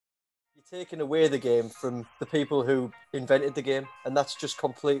You're taking away the game from the people who invented the game, and that's just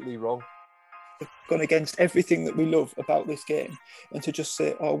completely wrong. They've gone against everything that we love about this game, and to just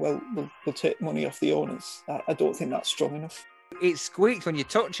say, oh, well, we'll take money off the owners, I don't think that's strong enough. It squeaks when you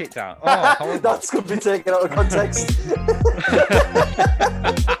touch it, Dan. Oh, horrible. That's going to be taken out of context.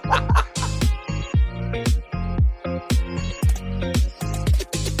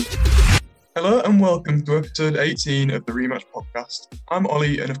 Hello and welcome to episode 18 of the Rematch Podcast. I'm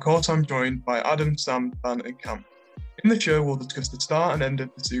Ollie, and of course I'm joined by Adam, Sam, Dan and Cam. In the show we'll discuss the start and end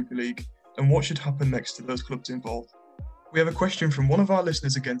of the Super League and what should happen next to those clubs involved. We have a question from one of our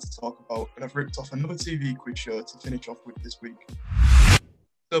listeners again to talk about, and I've ripped off another TV quiz show to finish off with this week.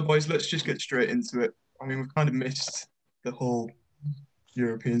 So boys, let's just get straight into it. I mean, we've kind of missed the whole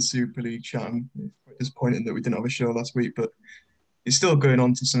European Super League chat, and it's quite disappointing that we didn't have a show last week, but it's still going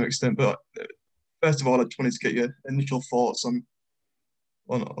on to some extent. But first of all, I just wanted to get your initial thoughts on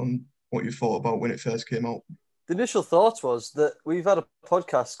what you thought about when it first came out. The initial thoughts was that we've had a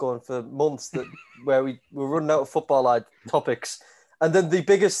podcast going for months where we were running out of football topics. And then the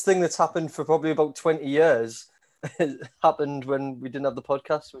biggest thing that's happened for probably about 20 years happened when we didn't have the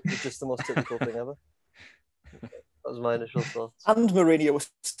podcast, which was just the most typical thing ever. That was my initial thoughts. And Mourinho was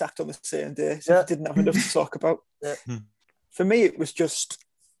stacked on the same day, so we didn't have enough to talk about. Yeah. For me, it was just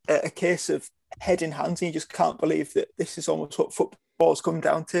a case of head in hands, and you just can't believe that this is almost what football's come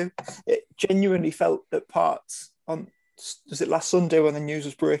down to. It genuinely felt at parts was it last Sunday when the news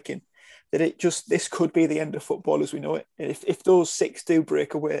was breaking, that this could be the end of football as we know it. And if those six do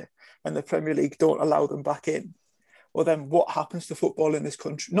break away and the Premier League don't allow them back in, well then what happens to football in this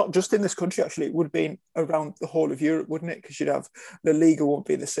country? Not just in this country, actually, it would have been around the whole of Europe, wouldn't it? Because you'd have the Liga won't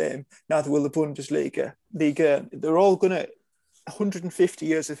be the same, neither will the Bundesliga. Liga, they're all going to 150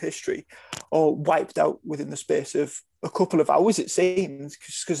 years of history all wiped out within the space of a couple of hours, it seems,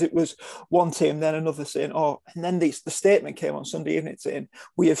 because it was one team, then another saying, and then the statement came on Sunday evening saying,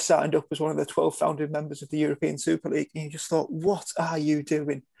 we have signed up as one of the 12 founding members of the European Super League. And you just thought, what are you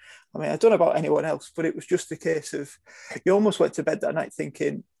doing? I mean, I don't know about anyone else, but it was just a case of, you almost went to bed that night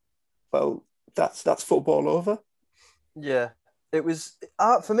thinking, well, that's football over. Yeah, it was,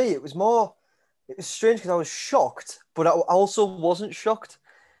 for me, it was strange because I was shocked, but I also wasn't shocked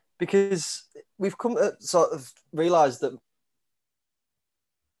because we've come to sort of realise that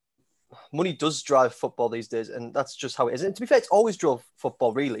money does drive football these days, and that's just how it is. And to be fair, it's always drove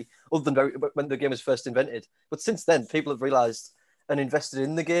football, really, other than when the game was first invented. But since then, people have realised and invested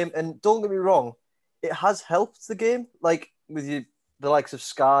in the game. And don't get me wrong, it has helped the game, like with the likes of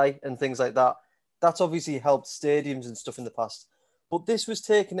Sky and things like that. That's obviously helped stadiums and stuff in the past. But this was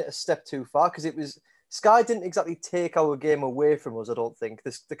taking it a step too far because Sky didn't exactly take our game away from us, I don't think.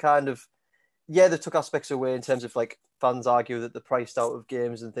 They took aspects away in terms of like fans argue that they're priced out of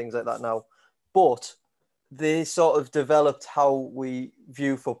games and things like that now. But they sort of developed how we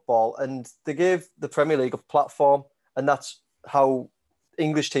view football, and they gave the Premier League a platform, and that's how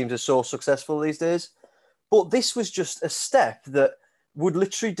English teams are so successful these days. But this was just a step that would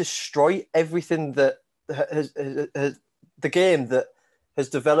literally destroy everything that has the game that has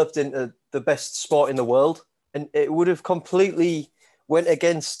developed into the best sport in the world. And it would have completely went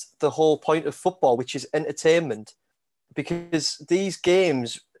against the whole point of football, which is entertainment. Because these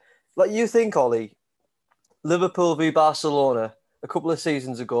games, like you think, Ollie, Liverpool v Barcelona a couple of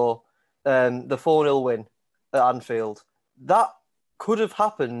seasons ago, the 4-0 win at Anfield, that could have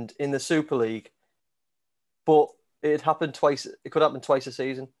happened in the Super League, but it happened twice. It could happen twice a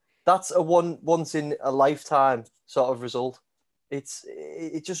season. That's a once in a lifetime sort of result.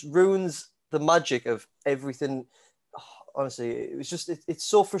 It just ruins the magic of everything. Honestly, it's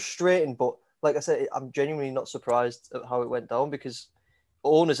so frustrating. But like I said, I'm genuinely not surprised at how it went down because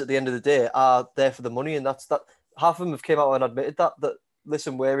owners at the end of the day are there for the money, and that's that. Half of them have came out and admitted that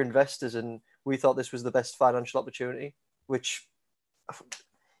listen, we're investors and we thought this was the best financial opportunity, which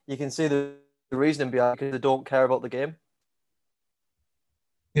you can see the reasoning behind because they don't care about the game.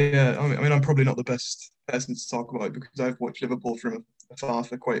 Yeah, I mean, I'm probably not the best person to talk about it because I've watched Liverpool from afar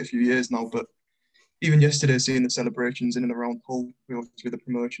for quite a few years now. But even yesterday, seeing the celebrations in and around Hull, obviously the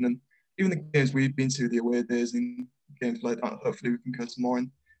promotion, and even the games we've been to, the away days and games like that, hopefully we can go to more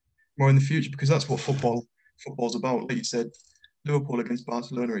in the future because that's what football's about. Like you said, Liverpool against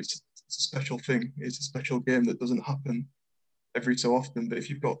Barcelona, it's a special thing. It's a special game that doesn't happen every so often. But if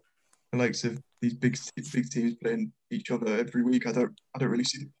you've got the likes of these big teams playing each other every week, I don't really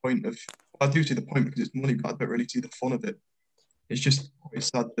see the point of. I do see the point because it's money, but I don't really see the fun of it. It's just quite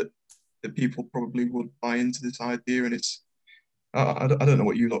sad that people probably would buy into this idea, and it's. I don't know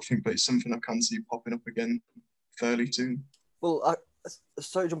what you lot think, but it's something I can see popping up again fairly soon. Well,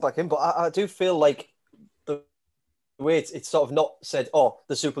 sorry to jump back in, but I do feel like the way it's sort of not said, oh,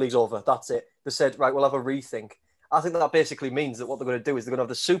 the Super League's over, that's it. They said, right, we'll have a rethink. I think that basically means that what they're going to do is they're going to have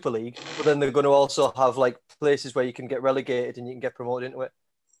the Super League, but then they're going to also have like places where you can get relegated and you can get promoted into it.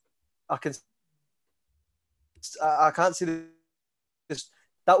 I can't see this.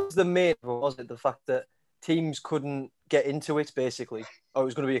 That was the main, was it? The fact that teams couldn't get into it, basically, or it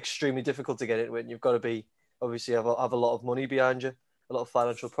was going to be extremely difficult to get into it. And you've got to be obviously have a lot of money behind you, a lot of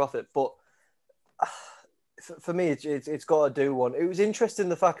financial profit. But for me, it's got to do one. It was interesting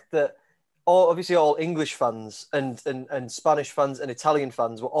the fact that all English fans and Spanish fans and Italian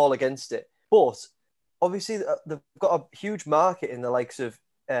fans were all against it. But obviously, they've got a huge market in the likes of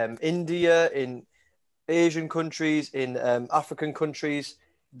India, in Asian countries, in African countries.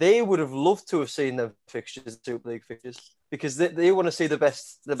 They would have loved to have seen them fixtures, Super League fixtures, because they want to see the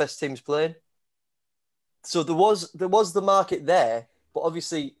best teams playing. So there was the market there, but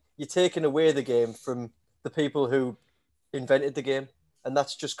obviously you're taking away the game from the people who invented the game, and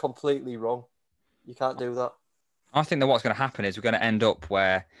that's just completely wrong. You can't do that. I think that what's going to happen is we're going to end up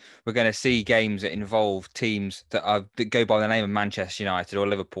where we're going to see games that involve teams that go by the name of Manchester United or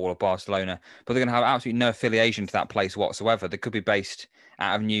Liverpool or Barcelona, but they're going to have absolutely no affiliation to that place whatsoever. They could be based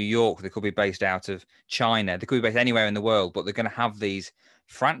out of New York, they could be based out of China, they could be based anywhere in the world, but they're going to have these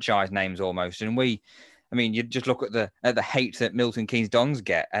franchise names almost. And you just look at the hate that Milton Keynes Dons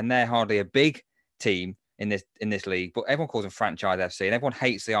get, and they're hardly a big team in this league, but everyone calls them franchise FC, and everyone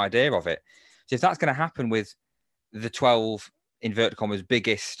hates the idea of it. So if that's going to happen with the 12 inverted commas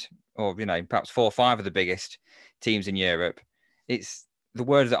biggest, or perhaps 4 or 5 of the biggest teams in Europe, it's the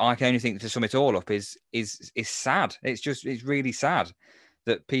word that I can only think to sum it all up is sad. It's really sad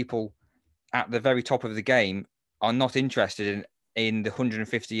that people at the very top of the game are not interested in the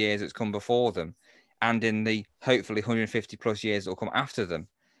 150 years that's come before them, and in the hopefully 150 plus years that will come after them.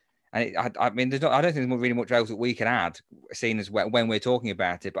 And I don't think there's really much else that we can add, seeing as when we're talking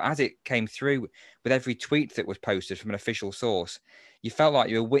about it. But as it came through with every tweet that was posted from an official source, you felt like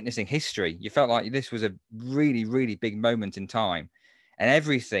you were witnessing history. You felt like this was a really, really big moment in time. And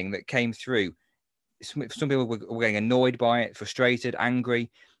everything that came through, some people were getting annoyed by it, frustrated, angry.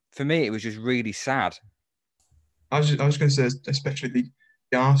 For me, it was just really sad. I was going to say, especially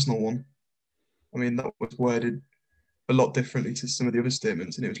the Arsenal one. I mean, that was worded a lot differently to some of the other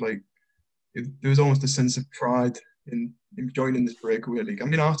statements, and it was like there was almost a sense of pride in joining this breakaway league. I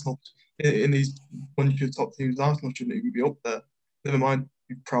mean, Arsenal in these bunch of top teams, Arsenal shouldn't even be up there. Never mind,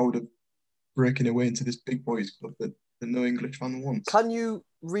 be proud of breaking away into this big boys club that no English fan wants. Can you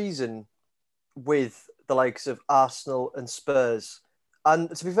reason with the likes of Arsenal and Spurs?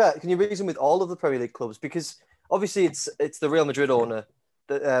 And to be fair, can you reason with all of the Premier League clubs? Because obviously it's the Real Madrid owner,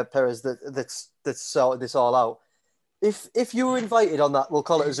 Perez, that's sorted this all out. If you were invited on that, we'll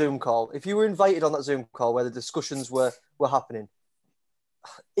call it a Zoom call. If you were invited on that Zoom call where the discussions were happening,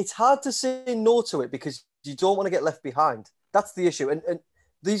 it's hard to say no to it because you don't want to get left behind. That's the issue. And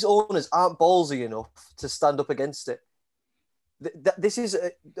these owners aren't ballsy enough to stand up against it. This is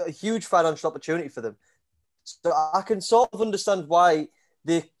a huge financial opportunity for them. So I can sort of understand why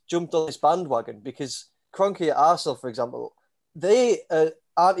they jumped on this bandwagon, because Kroenke at Arsenal, for example, they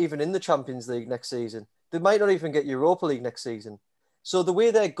aren't even in the Champions League next season. They might not even get Europa League next season. So the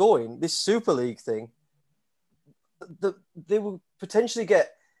way they're going, this Super League thing, they will potentially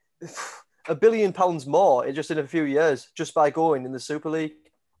get £1 billion more just in a few years just by going in the Super League.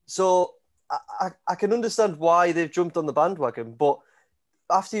 So I can understand why they've jumped on the bandwagon, but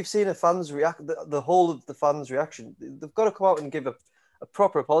after you've seen a fans react, the whole of the fans' reaction, they've got to come out and give a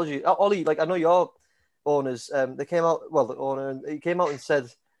proper apology. Ollie, I know your owners, they came out, the owner, he came out and said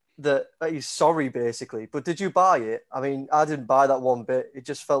that he's sorry, basically. But did you buy it? I mean, I didn't buy that one bit. It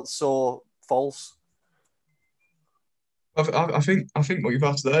just felt so false. I think what you've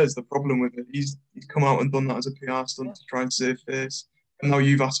asked there is the problem with it. He's come out and done that as a PR stunt to try and save face. And now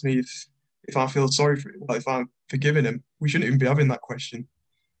you've asked me if I feel sorry for it, if I'm forgiving him. We shouldn't even be having that question.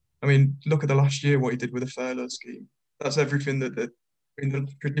 I mean, look at the last year, what he did with the furlough scheme. That's everything that the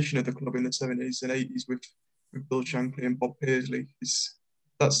tradition of the club in the 70s and 80s with Bill Shankly and Bob Paisley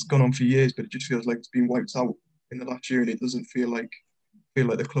that's gone on for years, but it just feels like it's been wiped out in the last year, and it doesn't feel like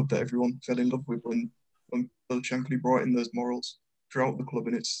the club that everyone fell in love with when Bill Shankly brought in those morals throughout the club,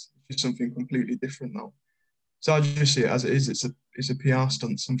 and it's just something completely different now. So I just see it as it is. It's a PR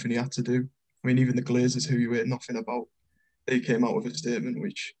stunt, something he had to do. I mean, even the Glazers, who you hear nothing about, they came out with a statement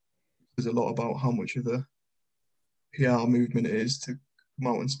which says a lot about how much of a PR movement it is to come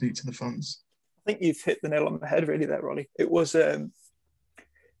out and speak to the fans. I think you've hit the nail on the head really there, Ronnie. It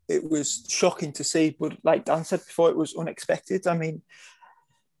it was shocking to see, but like Dan said before, it was unexpected. I mean,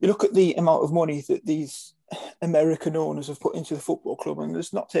 you look at the amount of money that these American owners have put into the football club, and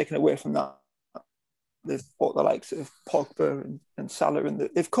there's not taken away from that. They've bought the likes of Pogba and Salah, and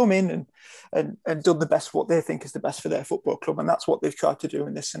they've come in and done the best, what they think is the best for their football club, and that's what they've tried to do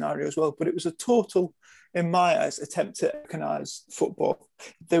in this scenario as well. But it was a total, in my eyes, attempt to organise football.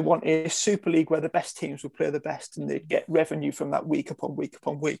 They want a Super League where the best teams will play the best, and they'd get revenue from that week upon week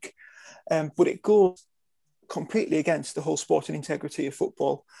upon week. But it goes completely against the whole sporting integrity of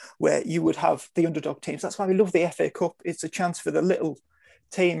football, where you would have the underdog teams. That's why we love the FA Cup. It's a chance for the little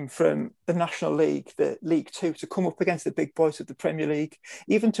team from the National League, the League Two, to come up against the big boys of the Premier League,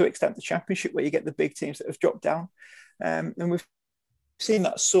 even to extent the Championship, where you get the big teams that have dropped down. And we've seen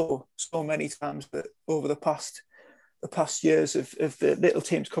that so many times that over the past years of the little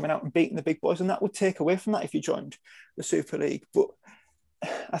teams coming out and beating the big boys, and that would take away from that if you joined the Super League. But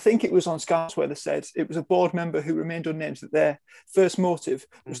I think it was on Sky where they said it was a board member who remained unnamed that their first motive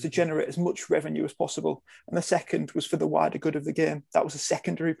was to generate as much revenue as possible, and the second was for the wider good of the game. That was a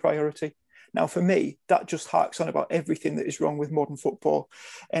secondary priority. Now, for me, that just harks on about everything that is wrong with modern football,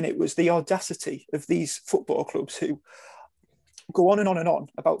 and it was the audacity of these football clubs who go on and on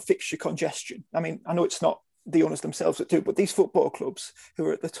about fixture congestion. I mean, I know it's not the owners themselves that do, but these football clubs who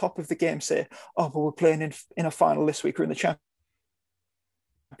are at the top of the game say, "Oh, well, we're playing in a final this week or in the Champions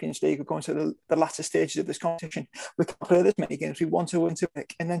League, we're going to the latter stages of this competition. We can't play this many games. We want to win to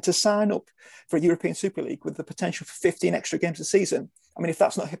pick." And then to sign up for a European Super League with the potential for 15 extra games a season. I mean, if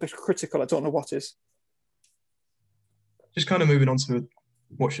that's not hypocritical, I don't know what is. Just kind of moving on to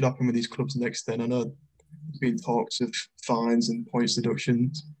what should happen with these clubs next then. I know there's been talks of fines and points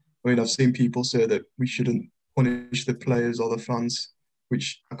deductions. I mean, I've seen people say that we shouldn't punish the players or the fans,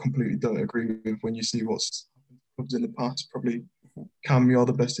 which I completely don't agree with when you see what's happened to clubs in the past. Probably Cam, you're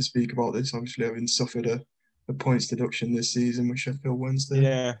the best to speak about this, obviously having suffered a points deduction this season with Sheffield Wednesday.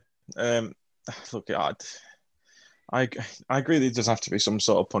 Yeah. Look, I agree that there does have to be some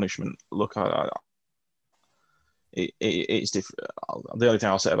sort of punishment. Look, it's different. The only thing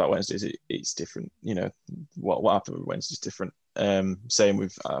I'll say about Wednesday is it's different. You know, what happened with Wednesday is different. Same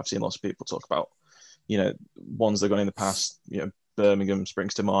with, I've seen lots of people talk about, you know, ones that have gone in the past, you know, Birmingham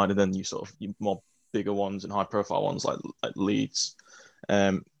springs to mind, and then you sort of more bigger ones and high profile ones like Leeds.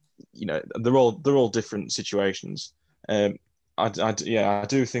 You know, they're all different situations. I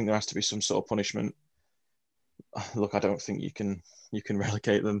do think there has to be some sort of punishment. Look, I don't think you can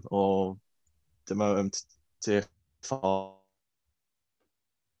relegate them or demote them to tier 5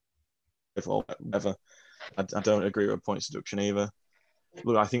 or whatever. I don't agree with points deduction either.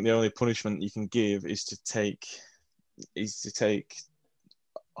 Look, I think the only punishment you can give is to take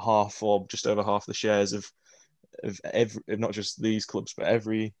half or just over half the shares of not just these clubs but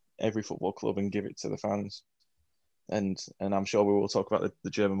every football club and give it to the fans. And I'm sure we will talk about the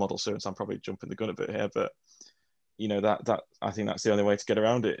German model soon, so I'm probably jumping the gun a bit here, but you know, that I think that's the only way to get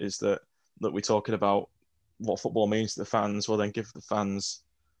around it, is that we're talking about what football means to the fans. Well, then give the fans,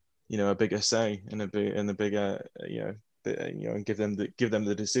 you know, a bigger say and a bigger and give them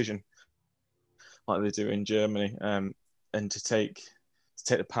the decision like they do in Germany, and to take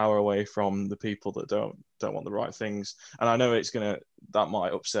the power away from the people that don't want the right things. And I know that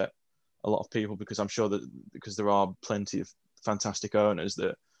might upset a lot of people, because I'm sure that because there are plenty of fantastic owners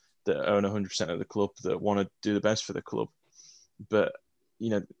that own 100% of the club that want to do the best for the club. But, you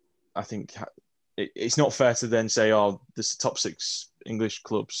know, I think it's not fair to then say, oh, this top 6 English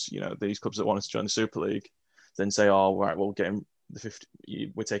clubs, you know, these clubs that want us to join the Super League, then say, oh, right, we're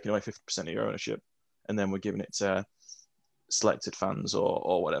taking away 50% of your ownership, and then we're giving it to selected fans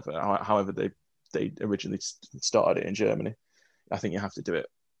or whatever, however they originally started it in Germany. I think you have to do it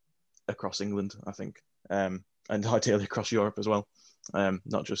across England, I think, and ideally across Europe as well.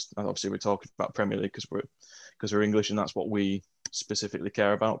 Not just, obviously we're talking about Premier League because we're English and that's what we specifically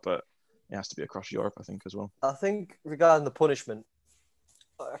care about, but it has to be across Europe, I think, as well. I think regarding the punishment,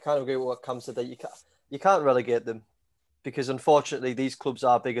 I kind of agree with what Cam said, that you can't relegate them, because unfortunately these clubs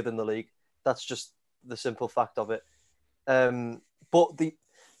are bigger than the league. That's just the simple fact of it. But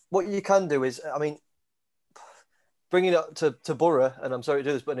what you can do is, I mean, bringing it to Borough, and I'm sorry to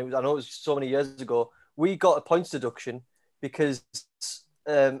do this, but I know it was so many years ago, we got a points deduction because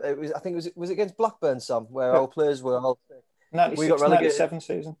it was against Blackburn, Sam, where our players were all sick. 96-97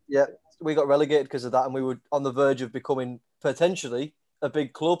 season. Yeah, we got relegated because of that, and we were on the verge of becoming potentially a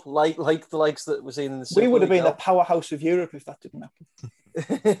big club, like the likes that we're seeing in the Super We would have been now. the powerhouse of Europe if that didn't happen.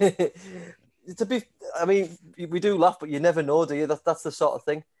 I mean, we do laugh, but you never know, do you? That's the sort of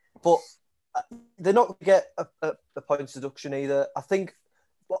thing. But they're not going to get a points deduction either. I think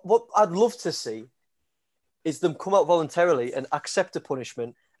what I'd love to see is them come out voluntarily and accept a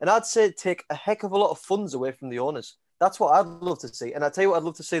punishment. And I'd say take a heck of a lot of funds away from the owners. That's what I'd love to see. And I tell you what I'd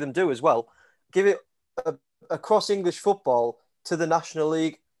love to see them do as well. Give it across English football to the National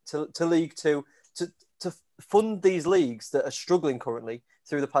League, to League Two, to fund these leagues that are struggling currently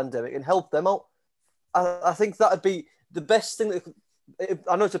through the pandemic and help them out. I think that'd be the best thing.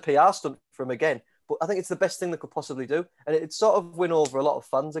 I know it's a PR stunt for them again, but I think it's the best thing they could possibly do. And it'd sort of win over a lot of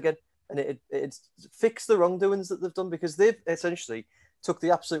fans again. And it'd fix the wrongdoings that they've done, because they've essentially took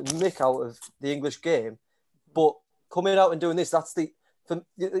the absolute mick out of the English game. But coming out and doing this, you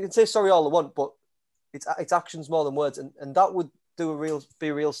can say sorry all they want, but it's actions more than words. And that would be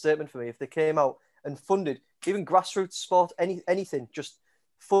a real statement for me if they came out and funded even grassroots sport, anything, just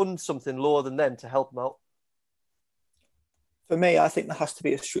fund something lower than them to help them out. For me, I think there has to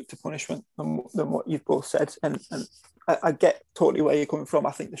be a stricter punishment than what you've both said. And I get totally where you're coming from.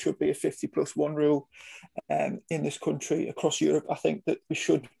 I think there should be a 50+1 rule in this country, across Europe. I think that we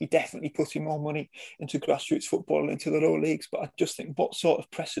should be definitely putting more money into grassroots football and into the lower leagues. But I just think, what sort of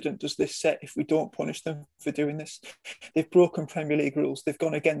precedent does this set if we don't punish them for doing this? They've broken Premier League rules. They've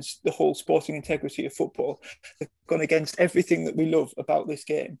gone against the whole sporting integrity of football. They've gone against everything that we love about this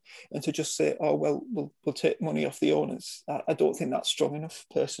game. And to just say, oh, well, we'll take money off the owners, I don't think that's strong enough,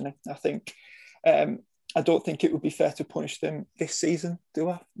 personally. I don't think it would be fair to punish them this season, do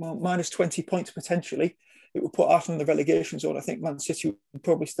I? Well, minus 20 points potentially. It would put Arsenal in the relegation zone. I think Man City would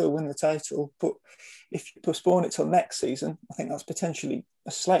probably still win the title. But if you postpone it till next season, I think that's potentially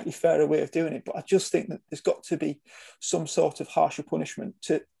a slightly fairer way of doing it. But I just think that there's got to be some sort of harsher punishment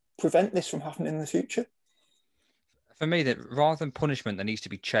to prevent this from happening in the future. For me, that rather than punishment, there needs to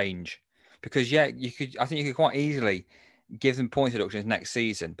be change. Because, I think you could quite easily give them point deductions next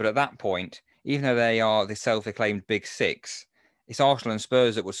season. But at that point, even though they are the self-acclaimed Big Six, it's Arsenal and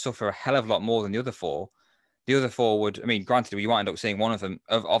Spurs that would suffer a hell of a lot more than the other four. The other four would, I mean, granted, you might end up seeing one of them,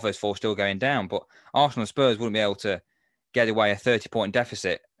 of those four, still going down, but Arsenal and Spurs wouldn't be able to get away a 30-point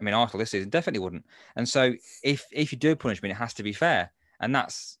deficit. I mean, Arsenal this season definitely wouldn't. And so if you do punishment, it has to be fair. And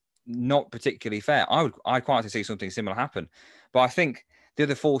that's not particularly fair. I'd quite like to see something similar happen. But I think the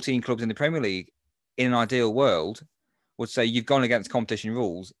other 14 clubs in the Premier League, in an ideal world, would say you've gone against competition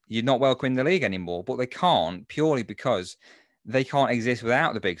rules, you're not welcome in the league anymore, but they can't, purely because they can't exist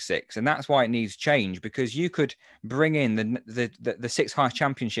without the Big Six. And that's why it needs change, because you could bring in the six highest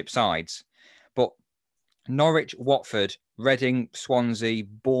championship sides, but Norwich, Watford, Reading, Swansea,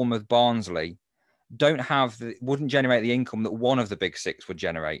 Bournemouth, Barnsley wouldn't generate the income that one of the Big Six would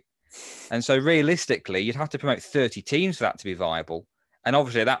generate. And so realistically, you'd have to promote 30 teams for that to be viable. And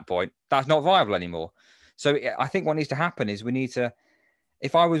obviously at that point, that's not viable anymore. So I think what needs to happen is we need to,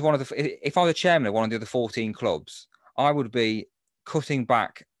 if I was the chairman of one of the other 14 clubs, I would be cutting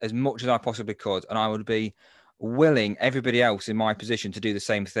back as much as I possibly could. And I would be willing everybody else in my position to do the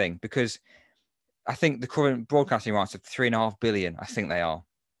same thing, because I think the current broadcasting rights are 3.5 billion. I think they are.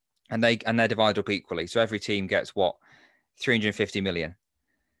 And they're divided up equally. So every team gets 350 million.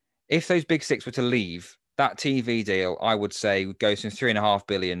 If those Big Six were to leave, that TV deal, I would say, would go from 3.5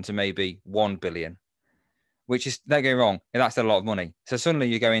 billion to maybe 1 billion. Which is, don't get me wrong, that's a lot of money. So suddenly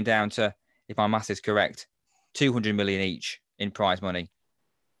you're going down to, if my math is correct, 200 million each in prize money,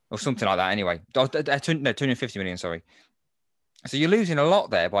 or something like that anyway. No, 250 million, sorry. So you're losing a lot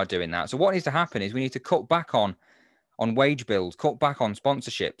there by doing that. So what needs to happen is we need to cut back on wage bills, cut back on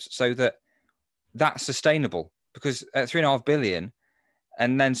sponsorships, so that that's sustainable. Because at 3.5 billion,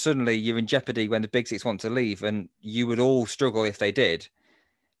 and then suddenly you're in jeopardy when the Big Six want to leave, and you would all struggle if they did.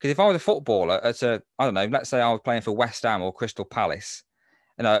 Because if I was a footballer let's say I was playing for West Ham or Crystal Palace,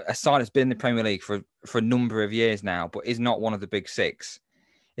 a side that's been in the Premier League for a number of years now, but is not one of the Big Six.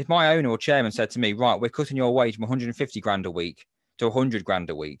 If my owner or chairman said to me, right, we're cutting your wage from 150 grand a week to 100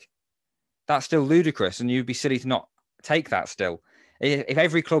 grand a week, that's still ludicrous, and you'd be silly to not take that still. If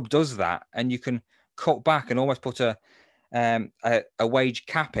every club does that, and you can cut back and almost put a wage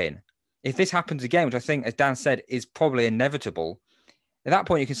cap in, if this happens again, which I think, as Dan said, is probably inevitable, at that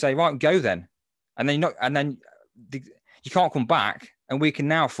point you can say, right, go then, and then you can't come back, and we can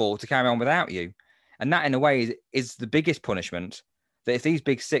now afford to carry on without you. And that, in a way, is the biggest punishment. That if these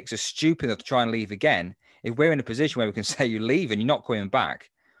Big Six are stupid enough to try and leave again, if we're in a position where we can say you leave and you're not coming back,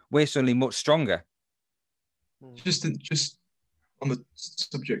 we're suddenly much stronger. Just on the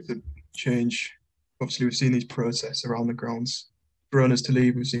subject of change, obviously we've seen these protests around the grounds for owners to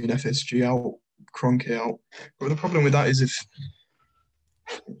leave. We've seen FSG out, Kroenke out. But the problem with that is if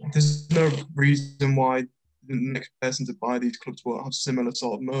there's no reason why the next person to buy these clubs will have similar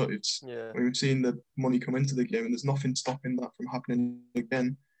sort of motives. Yeah. We've seen the money come into the game, and there's nothing stopping that from happening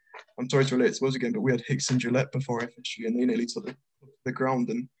again. I'm sorry to relate to us again, but we had Hicks and Gillette before FSG, and they nearly took the ground.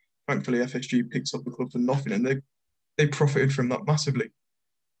 And thankfully, FSG picks up the club for nothing, and they profited from that massively,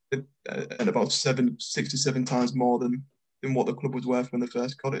 at about 67 times more than what the club was worth when they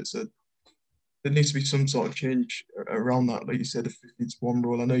first got it. So there needs to be some sort of change around that. Like you said, the 50-1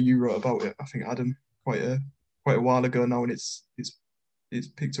 rule. I know you wrote about it, I think, Adam, quite a while ago now, and it's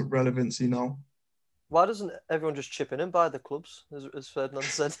picked up relevancy now. Why doesn't everyone just chip in and buy the clubs, as Ferdinand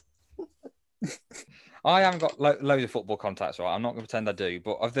said? I haven't got loads of football contacts, right? I'm not going to pretend I do,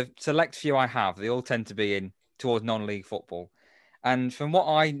 but of the select few I have, they all tend to be in towards non-league football. And from what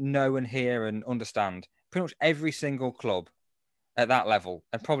I know and hear and understand, pretty much every single club at that level,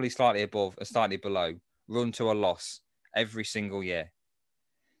 and probably slightly above and slightly below, run to a loss every single year.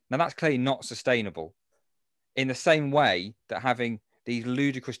 Now, that's clearly not sustainable. In the same way that having these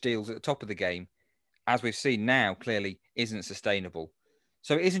ludicrous deals at the top of the game, as we've seen now, clearly isn't sustainable.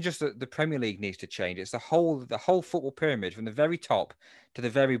 So it isn't just that the Premier League needs to change. It's the whole football pyramid from the very top to the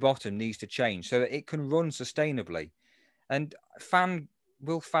very bottom needs to change so that it can run sustainably. And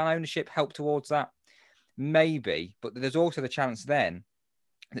will fan ownership help towards that? Maybe, but there's also the chance then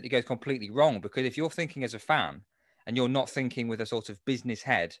that it goes completely wrong, because if you're thinking as a fan and you're not thinking with a sort of business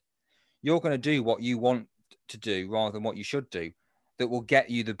head, you're going to do what you want to do rather than what you should do that will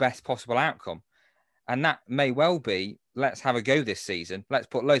get you the best possible outcome. And that may well be, let's have a go this season. Let's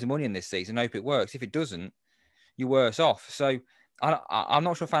put loads of money in this season, hope it works. If it doesn't, you're worse off. So I'm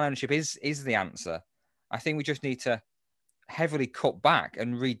not sure fan ownership is the answer. I think we just need to heavily cut back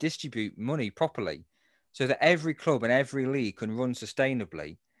and redistribute money properly so that every club and every league can run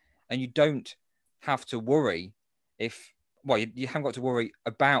sustainably. And you don't have to worry you haven't got to worry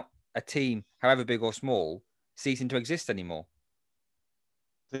about a team, however big or small, ceasing to exist anymore.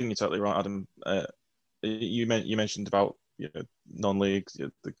 I think you're totally right, Adam. You mentioned about non-leagues,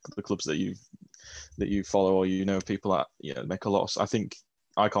 the clubs that you follow or people at make a loss. I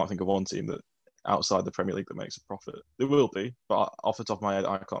can't think of one team that outside the Premier League that makes a profit. There will be, but off the top of my head,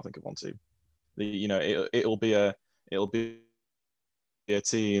 I can't think of one team. It'll be a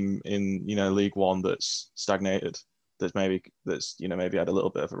team in League One that's stagnated, that's maybe had a little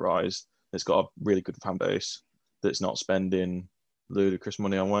bit of a rise, that's got a really good fan base, that's not spending ludicrous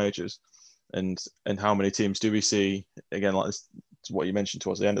money on wages. And how many teams do we see, again, like this, what you mentioned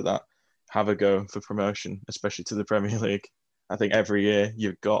towards the end of that, have a go for promotion, especially to the Premier League? I think every year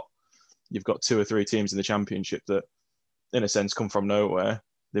you've got 2 or 3 teams in the Championship that, in a sense, come from nowhere.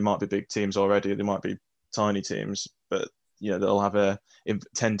 They might be big teams already, they might be tiny teams, but they'll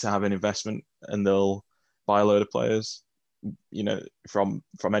tend to have an investment, and they'll buy a load of players, from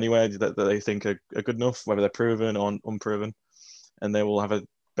anywhere that they think are good enough, whether they're proven or unproven, and they will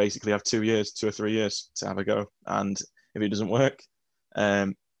basically have 2 or 3 years to have a go. And if it doesn't work,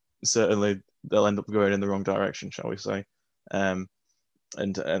 certainly they'll end up going in the wrong direction, shall we say. And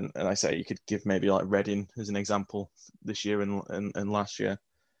I say you could give maybe like Reading as an example this year and last year.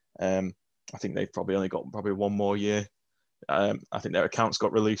 I think they've probably only got one more year. I think their accounts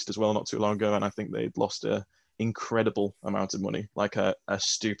got released as well not too long ago, and I think they'd lost an incredible amount of money, like a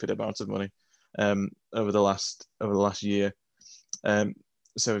stupid amount of money, over the last year.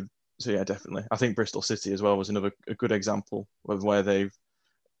 So yeah, definitely. I think Bristol City as well was a good example of where they've,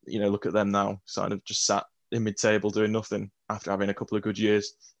 look at them now, kind of just sat in mid-table doing nothing after having a couple of good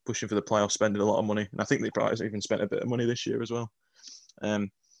years, pushing for the playoffs, spending a lot of money. And I think they probably even spent a bit of money this year as well.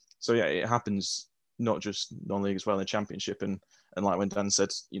 So yeah, it happens not just non-league as well in the Championship. And like when Dan said,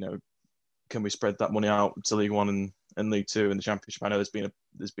 can we spread that money out to League One and League Two and the Championship? I know there's been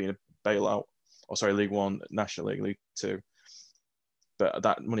a bailout, League One, National League, League Two. But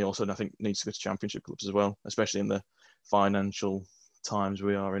that money also, I think, needs to go to Championship clubs as well, especially in the financial times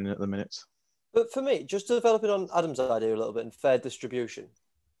we are in at the minute. But for me, just developing on Adam's idea a little bit and fair distribution,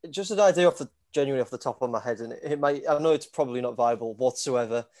 just an idea genuinely off the top of my head, and I know it's probably not viable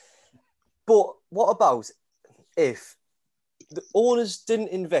whatsoever, but what about if the owners didn't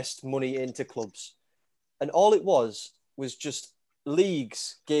invest money into clubs and all it was just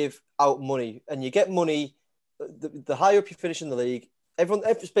leagues gave out money, and you get money, the higher up you finish in the league,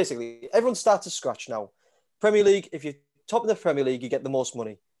 everyone starts to scratch now. Premier League, if you're top of the Premier League, you get the most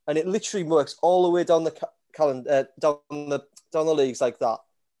money, and it literally works all the way down the calendar, down the leagues like that.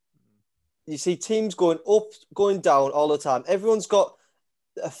 You see teams going up, going down all the time. Everyone's got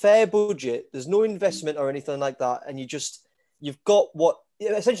a fair budget. There's no investment or anything like that, and you've got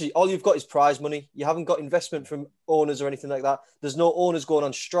essentially all you've got is prize money. You haven't got investment from owners or anything like that. There's no owners going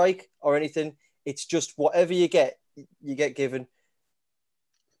on strike or anything. It's just whatever you get given.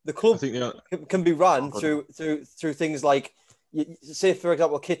 The club can be run through things like, say, for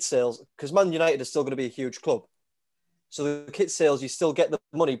example, kit sales, because Man United is still going to be a huge club. So the kit sales, you still get the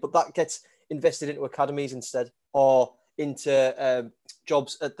money, but that gets invested into academies instead, or into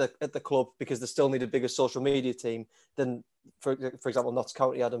jobs at the club, because they still need a bigger social media team than, for example, Notts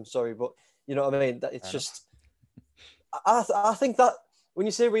County Adam. Sorry, but you know what I mean. That it's just, I think that when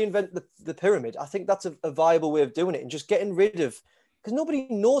you say reinvent the pyramid, I think that's a viable way of doing it, and just getting rid of, because nobody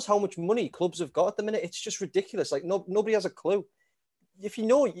knows how much money clubs have got at the minute. It's just ridiculous. Like nobody has a clue. If you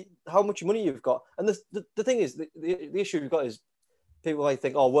know how much money you've got, and the thing is, the issue you've got is people might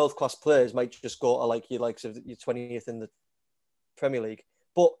think, oh, world-class players might just go to like your 20th in the Premier League,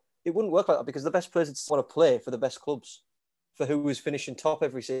 but it wouldn't work like that, because the best players want to play for the best clubs, for who was finishing top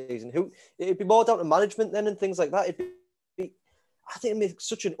every season. It'd be more down to management then and things like that. I think it'd be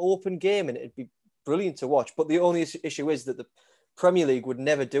such an open game, and it'd be brilliant to watch. But the only issue is that the Premier League would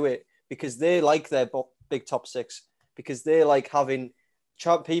never do it, because they like their big top six, because they like having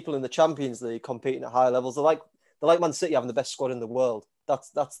people in the Champions League competing at higher levels. They're like Man City having the best squad in the world.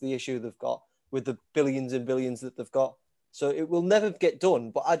 That's the issue they've got with the billions and billions that they've got. So it will never get done.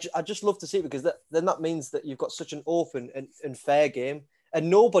 But I just love to see it, because then that means that you've got such an open and fair game, and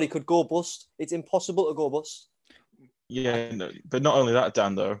nobody could go bust. It's impossible to go bust. Yeah, no, but not only that,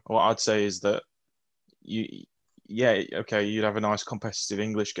 Dan, though, what I'd say is that you'd have a nice competitive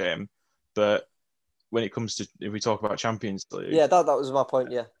English game, but when it comes to, if we talk about Champions League, that was my point.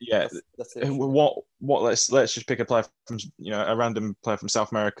 That's it. What let's just pick a player from a random player from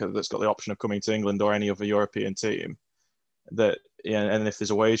South America that's got the option of coming to England or any other European team, that and if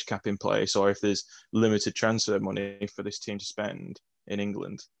there's a wage cap in place, or if there's limited transfer money for this team to spend in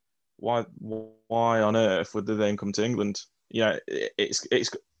England, why on earth would they then come to England? It's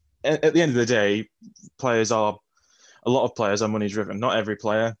at the end of the day, a lot of players are money driven. Not every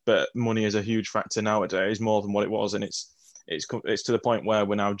player, but money is a huge factor nowadays, more than what it was, and it's to the point where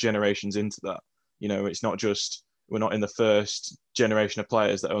we're now generations into that. It's not just, we're not in the first generation of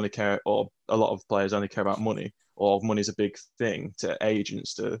players that only care, or a lot of players only care about money, or money's a big thing to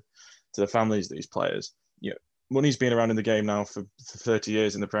agents, to the families of these players. Money's been around in the game now for 30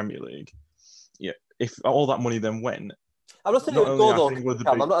 years in the Premier League. If all that money then went, I'm not saying it would go though.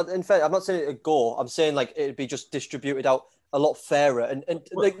 I'm not saying it would go. I'm saying like it'd be just distributed out a lot fairer. And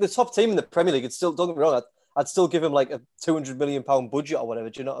like the top team in the Premier League, it's still, don't get me wrong, I'd still give him like a £200 million budget or whatever.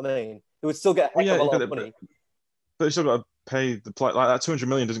 Do you know what I mean? It would still get a heck of a lot of money. But you still got to pay the play. Like that 200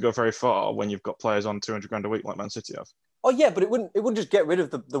 million doesn't go very far when you've got players on 200 grand a week like Man City have. Oh yeah, but it wouldn't just get rid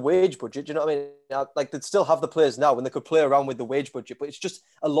of the wage budget. Do you know what I mean? Like they'd still have the players now, and they could play around with the wage budget. But it's just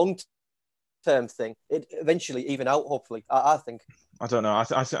a long-term thing. It eventually even out. Hopefully, I think. I don't know. I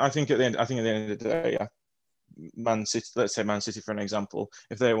think at the end of the day, yeah, Man City. Let's say Man City for an example.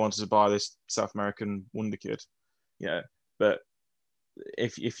 If they wanted to buy this South American wonder kid, yeah, but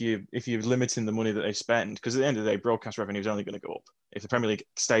if you're limiting the money that they spend, because at the end of the day, broadcast revenue is only going to go up. If the Premier League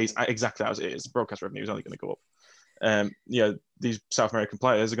stays exactly as it is, broadcast revenue is only going to go up. These South American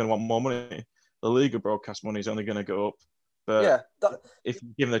players are going to want more money. The Liga broadcast money is only going to go up. But if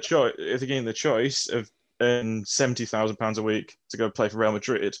you're given the choice of earning £70,000 a week to go play for Real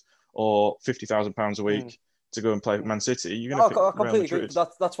Madrid, or £50,000 a week to go and play for Man City, you're going to pick Real Madrid.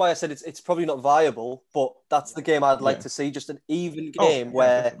 That's why I said it's probably not viable, but that's the game I'd like to see. Just an even game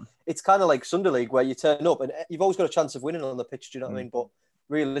where definitely. It's kind of like Sunday League, where you turn up and you've always got a chance of winning on the pitch. Do you know what I mean? But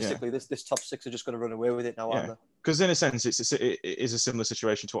realistically, this top six are just going to run away with it now, aren't they? Because in a sense, it is a similar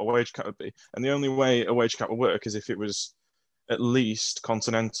situation to what a wage cap would be. And the only way a wage cap would work is if it was at least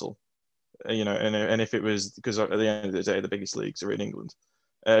continental, and if it was, because at the end of the day, the biggest leagues are in England,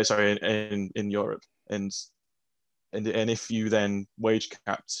 in Europe, and if you then wage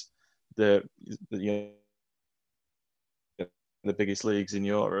capped the biggest leagues in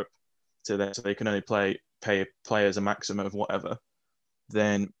Europe so they can only pay players a maximum of whatever,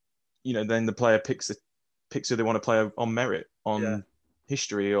 then the player picks who they want to play on merit, on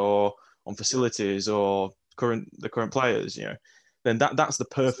history, or on facilities, or the current players. Then that's the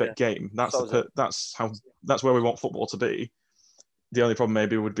perfect game. That's where we want football to be. The only problem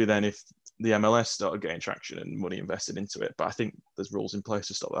maybe would be then if the MLS started getting traction and money invested into it. But I think there's rules in place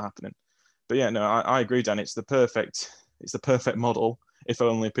to stop that happening. But I agree, Dan. It's the perfect model. If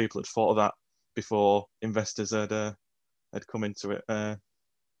only people had thought of that before investors had come into it.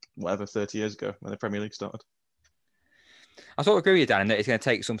 30 years ago when the Premier League started. I sort of agree with you, Dan, in that it's going to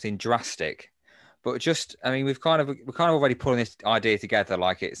take something drastic. But we're kind of already pulling this idea together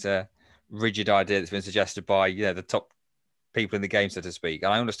like it's a rigid idea that's been suggested by the top people in the game, so to speak.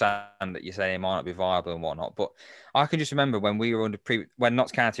 And I understand that you're saying it might not be viable and whatnot, but I can just remember when we were when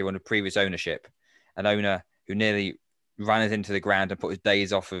Notts County were under previous ownership, an owner who nearly ran us into the ground and put his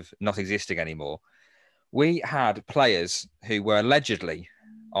days off of not existing anymore. We had players who were allegedly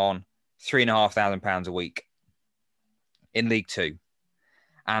on £3,500 a week in League Two.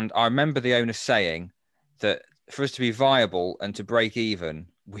 And I remember the owner saying that for us to be viable and to break even,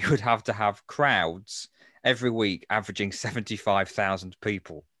 we would have to have crowds every week averaging 75,000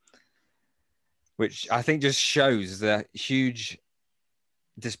 people, which I think just shows the huge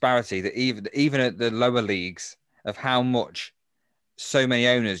disparity that even at the lower leagues of how much so many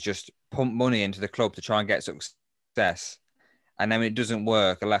owners just pump money into the club to try and get success. And then when it doesn't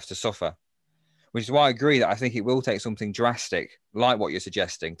work, are left to suffer. Which is why I agree that I think it will take something drastic, like what you're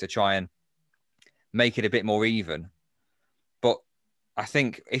suggesting, to try and make it a bit more even. But I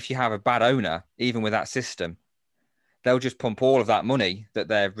think if you have a bad owner, even with that system, they'll just pump all of that money that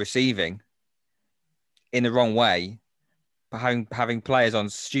they're receiving in the wrong way, having players on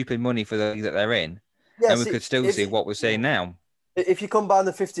stupid money for the league that they're in. Yeah, and we could still see what we're seeing now. If you combine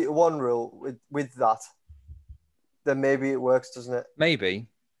the 50-1 rule with that, then maybe it works, doesn't it? Maybe.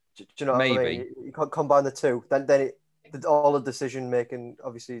 Do you know what I mean? You can't combine the two. Then all the decision making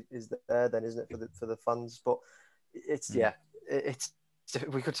obviously is there, then, isn't it, for the fans? But it's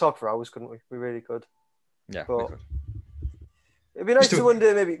we could talk for hours, couldn't we? We really could. Yeah, but we could. It'd be nice to one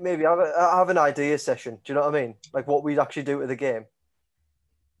day maybe have an idea session. Do you know what I mean? Like what we'd actually do with the game.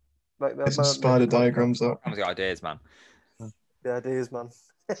 Get some spider diagrams up. Comes the ideas, man. The ideas, man.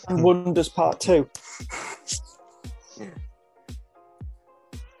 And Wonders Part 2.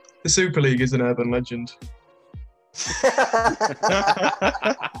 The Super League is an urban legend. So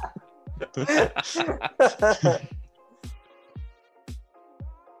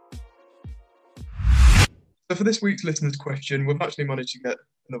for this week's listener's question, we've actually managed to get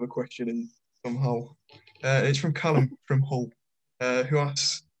another question in somehow. It's from Callum from Hull, who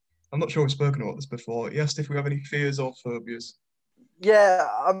asks, I'm not sure we've spoken about this before, he asked if we have any fears or phobias. Yeah,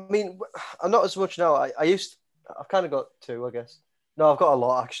 I mean, I'm not as much now. I've kind of got two, I guess. No, I've got a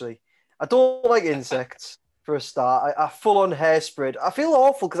lot, actually. I don't like insects, for a start. I full-on hairspray. I feel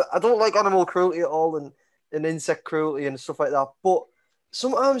awful because I don't like animal cruelty at all and insect cruelty and stuff like that. But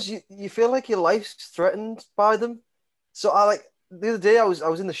sometimes you feel like your life's threatened by them. So the other day I was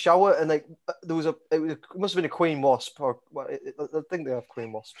in the shower and like there was it must have been a queen wasp, or I think they have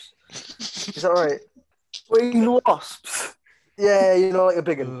queen wasps. Is that right? Queen wasps. Yeah, like a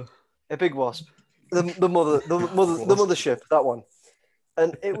big one, a big wasp. The mothership, that one.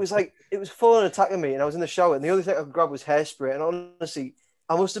 And it was full on attacking me, and I was in the shower, and the only thing I could grab was hairspray. And honestly,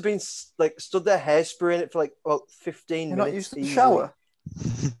 I must have been like stood there hairspraying it for like about 15 You're minutes. not used to the shower?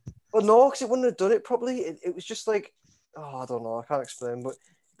 Well, no, because it wouldn't have done it properly. It was just like, I don't know, I can't explain, but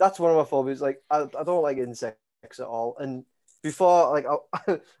that's one of my phobias. Like, I don't like insects at all. And before, like,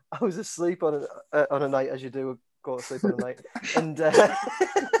 I was asleep on a night, as you do, go to sleep on a night, and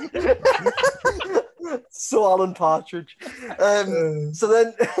so Alan Partridge. So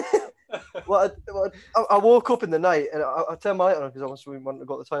then, I woke up in the night and I turned my light on because I must have wanted to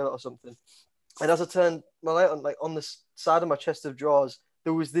go to the toilet or something. And as I turned my light on, like on the side of my chest of drawers,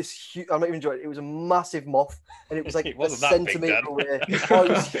 there was this huge, I'm not even joking, it was a massive moth, and it was like a centimetre away. Oh,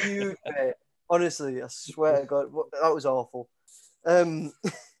 it was huge, mate. Honestly, I swear to God, that was awful. And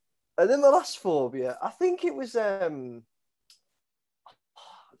then my last phobia, I think it was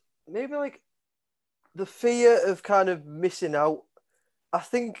maybe like the fear of kind of missing out. I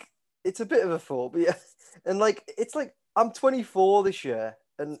think it's a bit of a phobia. And like, it's like, I'm 24 this year,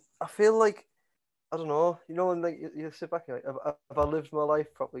 and I feel like, I don't know, and like you sit back and like, have I lived my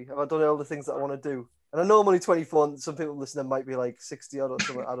life properly? Have I done all the things that I want to do? And I know I'm only 24, and some people listening might be like 60 odd or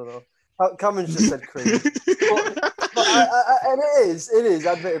something. I don't know. Cameron's just said crazy. but and it is,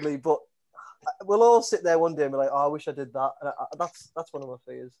 admittedly, but we'll all sit there one day and be like, I wish I did that. And that's one of my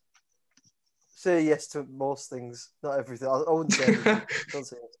fears. Say yes to most things, not everything. I wouldn't say everything. Don't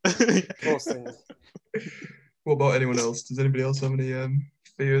say it. Most things. What about anyone else? Does anybody else have any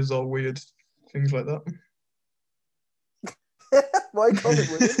fears or weird things like that? Why can't it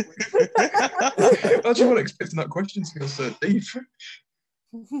win? I actually wasn't expecting that question to go so deep.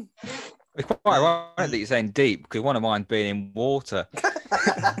 It's quite ironic that you're saying deep, because one of mine being in water.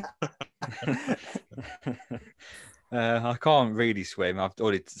 I can't really swim. I've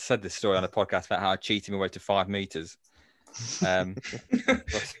already said this story on the podcast about how I cheated my way to 5 meters.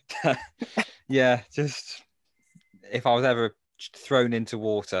 Yeah, just if I was ever thrown into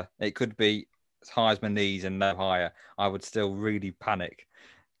water, it could be as high as my knees and no higher, I would still really panic.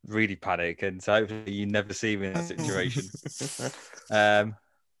 really panic, and so hopefully you never see me in that situation.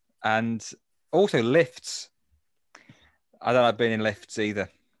 And also lifts. I don't like being in lifts either,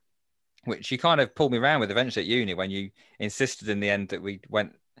 which you kind of pulled me around with eventually at uni when you insisted in the end that we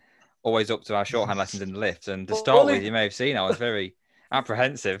went always up to our shorthand lessons in the lift. And to start with, you may have seen I was very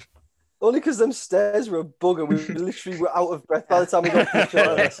apprehensive. Only because them stairs were a bugger. We literally were out of breath by the time we got to the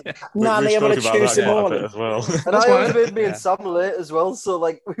shorthand lesson. Nanny on a Tuesday morning as well. And I always made me and Sam late as well. So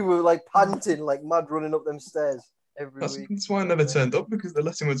like we were like panting like mad running up them stairs every week. That's why I never turned up, because the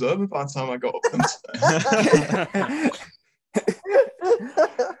lesson was over by the time I got up them stairs.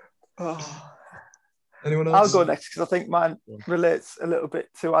 Anyone else? I'll go next because I think mine relates a little bit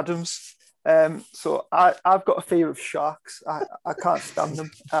to Adam's. So I've got a fear of sharks. I can't stand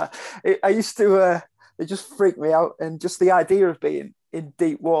them. I used to, they just freak me out. And just the idea of being in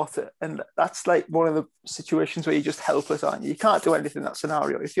deep water. And that's like one of the situations where you're just helpless, aren't you? You can't do anything in that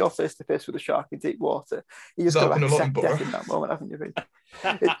scenario. If you're face to face with a shark in deep water, you just got to accept death in that moment, haven't you, Reed?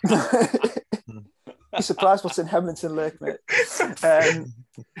 You're surprised what's in Hemington Lake, mate.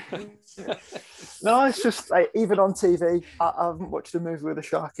 No, it's just like, even on TV, I haven't watched a movie with a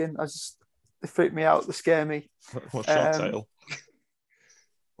shark in. They freak me out. They scare me. What Shark Tale?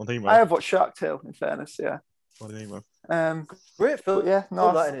 I have watched Shark Tale, in fairness, yeah. What Nemo? Great film. Yeah,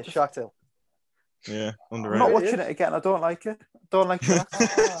 no. That in it, Shark Tale. Yeah, I'm underrated. not watching it again. I don't like it. I don't like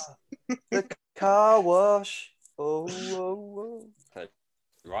sharks. The car wash. Oh.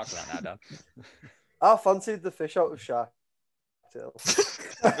 You're right for that now, Dan. I fancied the fish out of Shark Tale.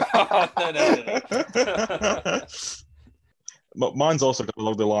 But mine's also got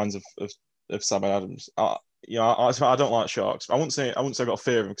along the lines of Sam and Adams. I don't like sharks. I wouldn't say I've got a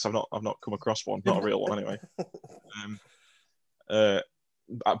fear of them because I've not come across one, not a real one anyway.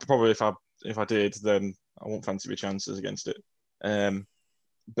 Probably if I did, then I won't fancy my chances against it.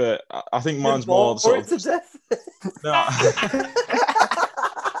 But I think mine's more sort of. To death. No.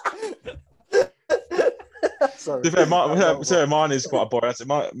 Sorry. To be fair, mine is quite boring.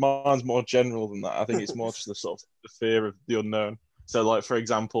 Mine's more general than that. I think it's more just the sort of the fear of the unknown. So, like for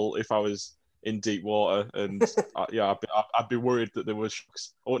example, if I was in deep water and I'd be worried that there was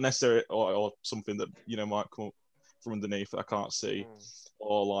sharks, or necessarily, or something that might come up from underneath that I can't see,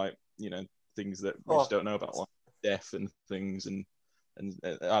 or like things that we just don't know about, like death and things, and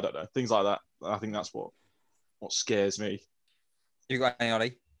I don't know, things like that. I think that's what scares me. You got any,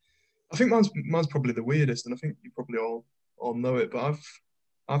 Ollie? I think mine's probably the weirdest, and I think you probably all know it. But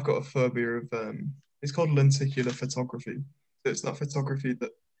I've got a phobia of it's called lenticular photography. So it's that photography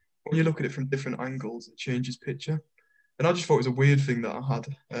that when you look at it from different angles, it changes picture. And I just thought it was a weird thing that I had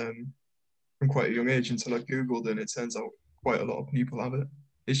from quite a young age until I googled it, and it turns out quite a lot of people have it.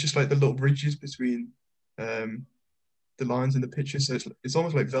 It's just like the little bridges between the lines in the picture. So it's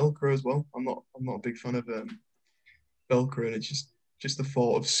almost like Velcro as well. I'm not a big fan of Velcro, and it's just the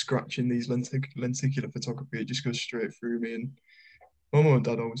thought of scratching these lenticular photography, it just goes straight through me. And my mum and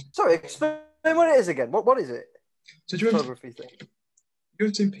dad always. Sorry, explain what it is again. What is it? So do you ever Photography thing.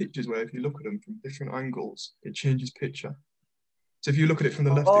 You've seen pictures where if you look at them from different angles, it changes picture. So if you look at it from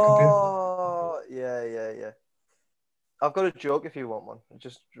the left, it could be. Oh, yeah. I've got a joke if you want one. It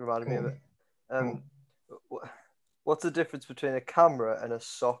just reminded me of it. What's the difference between a camera and a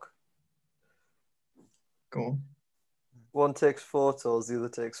sock? Go on. One takes 4 toes, the other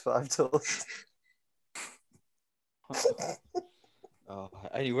takes 5 toes.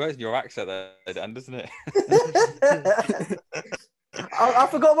 Any words in your accent there, Dan, doesn't it? I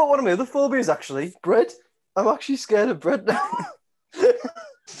forgot about one of my other phobias, actually. Bread. I'm actually scared of bread now.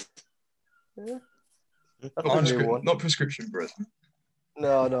 Yeah. Not prescription bread.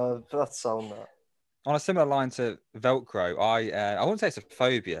 No, that's sound that. On a similar line to Velcro, I wouldn't say it's a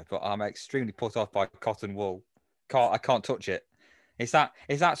phobia, but I'm extremely put off by cotton wool. I can't touch it. It's that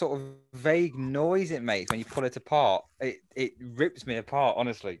sort of vague noise it makes when you pull it apart. It rips me apart,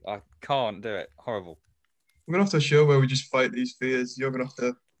 honestly. I can't do it. Horrible. We're gonna have to have a show where we just fight these fears. You're gonna have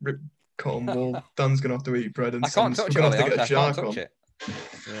to rip cotton wool. Dan's gonna have to eat bread, and I can't touch we're it. gonna have to get a shark on. Yeah,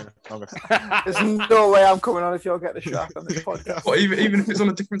 There's no way I'm coming on if you're getting a shark on this podcast. What, even if it's on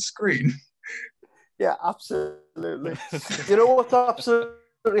a different screen? Yeah, absolutely. You know what's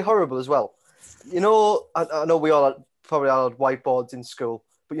absolutely horrible as well? I know we all probably had whiteboards in school,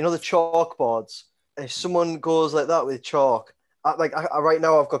 but the chalkboards. If someone goes like that with chalk, right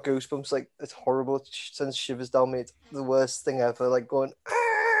now I've got goosebumps. Like, it's horrible. It sends shivers down me. It's the worst thing ever. Like going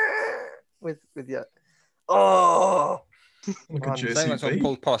with you. Oh, Like a Same when someone JCB.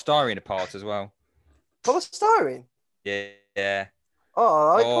 pulls polystyrene apart as well. polystyrene. Yeah. Oh,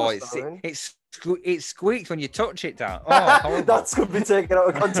 I like Oh, polystyrene. it's It squeaks when you touch it, Dan. Oh, horrible. That could be taken out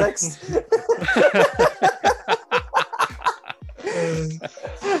of context.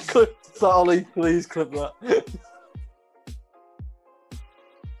 Clip that, Ollie. Please clip that.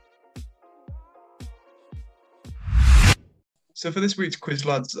 So for this week's quiz,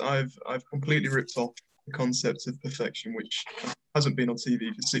 lads, I've completely ripped off the concept of perfection, which hasn't been on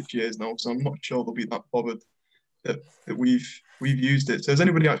TV for 6 years now. So I'm not sure they'll be that bothered that we've used it. So has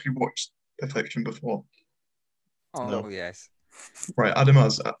anybody actually watched Perfection before? Oh, No. yes. Right, Adam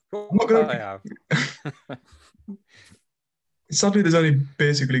has. I'm not gonna. I have. Sadly, there's only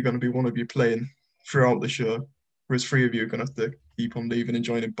basically going to be one of you playing throughout the show, whereas 3 of you are going to have to keep on leaving and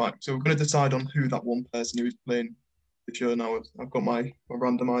joining back. So we're going to decide on who that one person who is playing the show now is. I've got my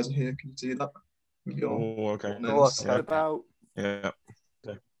randomizer here. Can you see that? Oh, okay. Oh, It's about Yeah.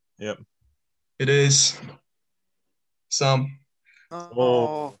 Yep. It is Sam.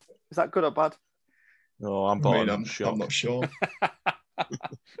 oh, is that good or bad? No, I'm I mean, bottom. I'm Shock. not sure.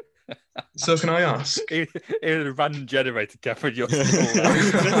 So can I ask? In a random generator, Cameron, you're So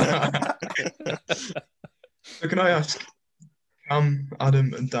can I ask Cam,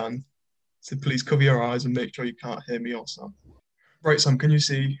 Adam, and Dan to please cover your eyes and make sure you can't hear me or Sam? Right, Sam, can you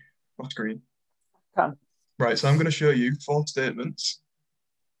see my screen? Can. Right, so I'm going to show you 4 statements,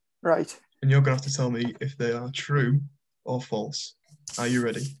 Right. and you're going to have to tell me if they are true or false. Are you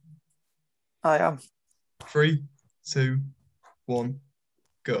ready? I am. 3, 2, 1,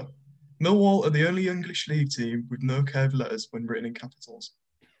 go. Millwall are the only English league team with no curved letters when written in capitals.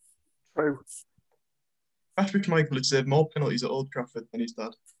 True. Patrick Michael has saved more penalties at Old Trafford than his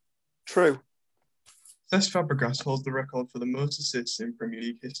dad. True. Cesc Fabregas holds the record for the most assists in Premier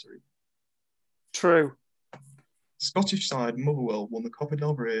League history. True. Scottish side Motherwell won the Copa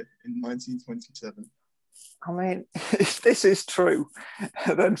del Rey in 1927. I mean, if this is true,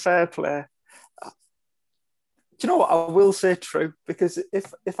 then fair play. Do you know what? I will say true, because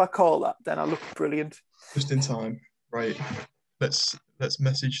if I call that, then I look brilliant. Just in time, right? Let's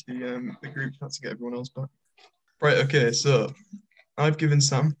message the group chat to get everyone else back. Right, okay. So I've given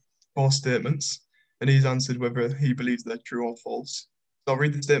Sam 4 statements, and he's answered whether he believes they're true or false. So I'll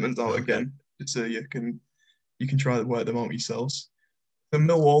read the statements out again, just so you can try to work them out yourselves. So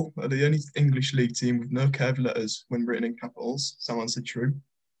Millwall are the only English league team with no curved letters when written in capitals. Sam answered true.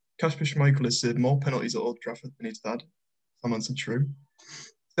 Kasper Schmeichel has saved more penalties at Old Trafford than his dad. Sam answered true.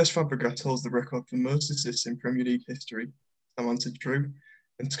 Cesc Fabregas holds the record for most assists in Premier League history. Sam answered true.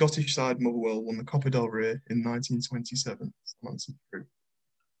 And Scottish side Motherwell won the Copa del Rey in 1927. Sam answered true.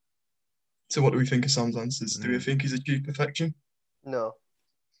 So what do we think of Sam's answers? Do we think he's achieved perfection? No.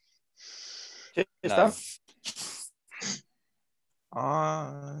 Cheers, No. Dan.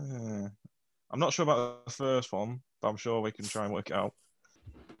 I'm not sure about the first one, but I'm sure we can try and work it out.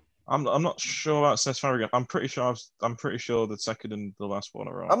 I'm not sure about Cesc Fabregas. I'm pretty sure the second and the last one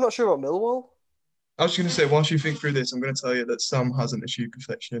are wrong. I'm not sure about Millwall. I was just going to say, whilst you think through this, I'm going to tell you that Sam hasn't achieved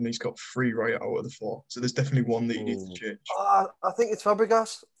perfection and he's got 3 right out of the 4. So there's definitely one that you need to change. I think it's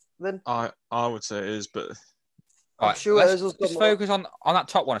Fabregas then. I would say it is, but I'm Right, sure Ozil's got let's more. focus on that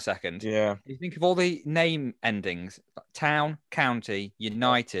top one a second. yeah. You think of all the name endings, town, county,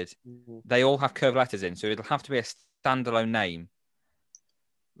 United, they all have curved letters in, so it'll have to be a standalone name.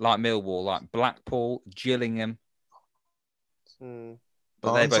 Like Millwall, like Blackpool, Gillingham. Hmm.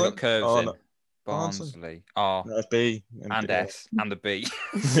 But they've both got curves Oh, in. no. Barnsley. R No, it's B and B. S and the B.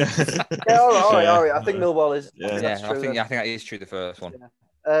 Yeah, all right. I think Millwall is. Yeah. I think that's true. I think that is true, the first one.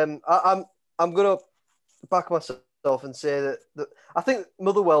 I'm gonna back myself and say that I think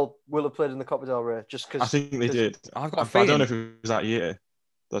Motherwell will have played in the Copa del Rey just because. I think they did. I've got a I don't know feeling. if it was that year.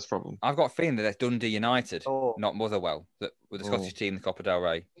 That's the problem. I've got a feeling that it's Dundee United, Oh. not Motherwell, that were the Scottish team in the Copa del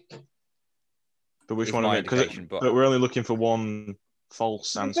Rey. But which Is one my of it? Because indication, but- we're only looking for one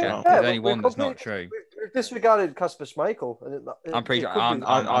false answer. Yeah. aren't There's we? only one that's not true. We've disregarded Kasper Schmeichel. And I'm pretty sure. could be.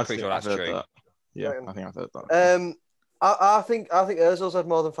 I'm pretty think sure I've that's heard true. that. Yeah, I think I've heard that. I think Ozil's had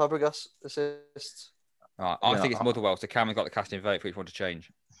more than Fabregas assists. Right, I Yeah, think it's Motherwell, so Cameron's got the casting vote for which one to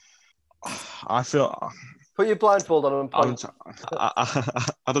change. I feel Put your blindfold on and point.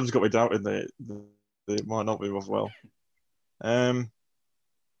 Adam's got me doubting that it might not be Motherwell. I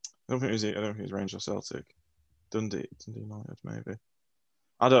don't think it was Rangers or Celtic. Dundee United maybe.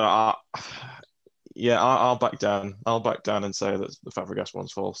 I don't know. I'll back down. I'll back down and say that the Fabregas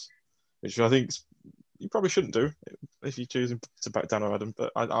one's false, which I think you probably shouldn't do if you're choosing to back down on Adam.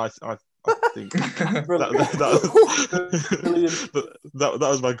 But I think that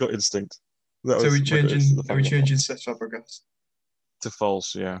was my gut instinct. So we're changing Cesc Fabregas to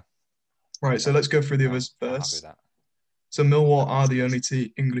false, yeah. Right, so let's go through the others I'm happy with first. that. So Millwall are the only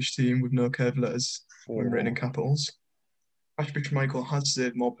English team with no curved letters when written in capitals. Ashby Michael has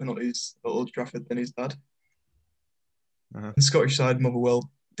saved more penalties at Old Trafford than his dad. The Scottish side, Motherwell,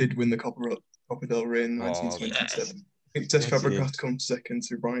 did win the Copper Del Rey in 1927. I think Tess Fabregas comes second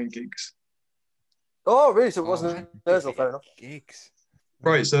to Ryan Giggs. Oh, really? So it wasn't Ozil, fair enough. Giggs.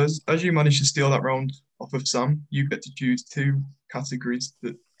 Right, so as you managed to steal that round off of Sam, you get to choose 2 categories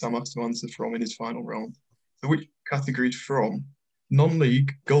that Sam has to answer from in his final round. So which categories from?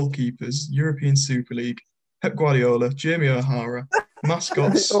 Non-league, goalkeepers, European Super League, Pep Guardiola, Jamie O'Hara,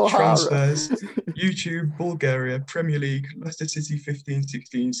 mascots, transfers, YouTube, Bulgaria, Premier League, Leicester City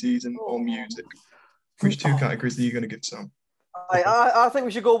 15-16 season, or music? Which 2 categories are you going to give Sam? I think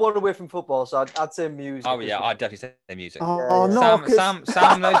we should go one away from football, so I'd say music. Oh yeah, I'd definitely say music. Oh no,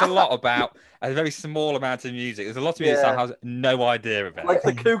 Sam knows a lot about a very small amount of music. There's a lot of music Sam has no idea about. Like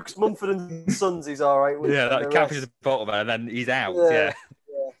the Kooks, Mumford and Sons, he's all right with. Yeah, that captures the bottom, and then he's out. Yeah,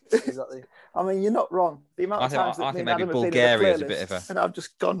 exactly. I mean, you're not wrong. The amount of times that I think Adam maybe Bulgaria is a bit of a. And I've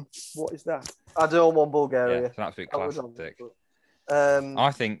just gone, what is that? I don't want Bulgaria. Yeah, it's an absolute classic.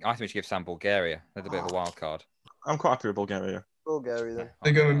 I think we should give Sam Bulgaria. They're a bit of a wild card. I'm quite happy with Bulgaria. Bulgaria then.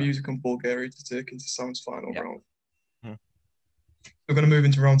 They go with music on Bulgaria to take into Sam's final round. We're going to move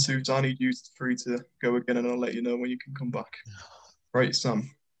into round 2, so I need you 3 to go again, and I'll let you know when you can come back. Right, Sam,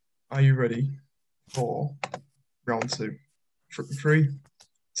 are you ready for round 2? 3,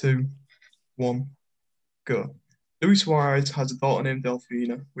 2, 1, go. Luis Suarez has a daughter named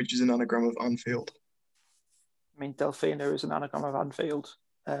Delfina, which is an anagram of Anfield. I mean, Delfina is an anagram of Anfield.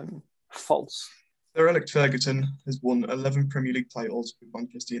 False. Sir Alex Ferguson has won 11 Premier League titles with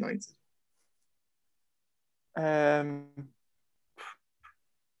Manchester United.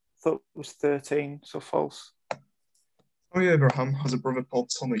 Thought it was 13, so false. Tommy Abraham has a brother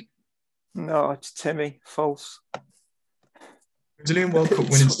called Tommy. No, it's Timmy. False. Brazilian World Cup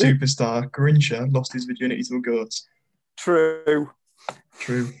winning superstar Garincha lost his virginity to a goat. True.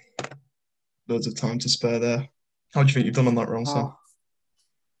 Loads of time to spare there. How do you think you've done on that round, Sam?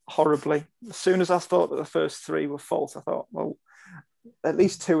 Horribly. As soon as I thought that the first 3 were false, I thought, well, at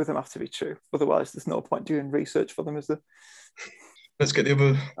least 2 of them have to be true. Otherwise, there's no point doing research for them, is there? Let's get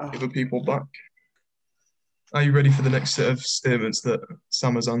the other people back. Are you ready for the next set of statements that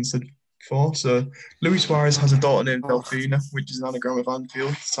Sam has answered for? So, Luis Suarez has a daughter named Delfina, which is an anagram of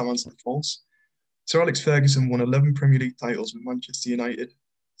Anfield. Sam answered false. Sir Alex Ferguson won 11 Premier League titles with Manchester United.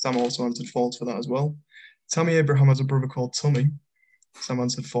 Sam also answered false for that as well. Tammy Abraham has a brother called Tommy. Sam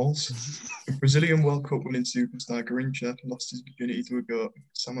answered false. The Brazilian World Cup winning superstar Garincha lost his virginity to a goat.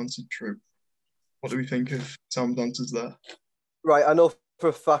 Sam answered true. What do we think of Sam's answers there? Right, I know for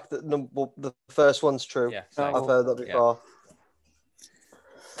a fact that the first one's true. Yeah, I've heard that before.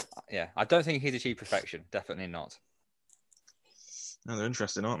 Yeah, I don't think he's achieved perfection. Definitely not. No, they're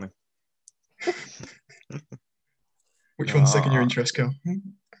interesting, aren't they? Which one's taking your interest, Cal?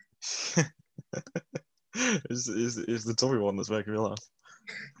 is the Tommy one that's making me laugh.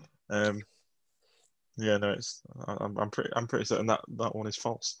 Yeah, no, I'm pretty certain that one is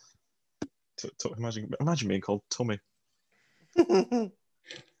false. Imagine being called Tommy.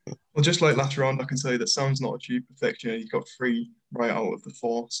 Well, just like last round, I can tell you that Sam's not achieved perfection, and he's got 3 right out of the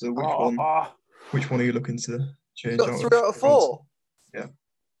 4. So which one are you looking to change? Got 3 out of 4. Yeah.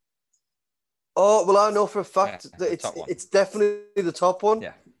 Oh well, I know for a fact that it's definitely the top one.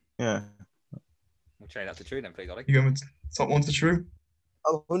 Yeah. Yeah. We'll change that to true then, please, Ollie. You going with top one to true?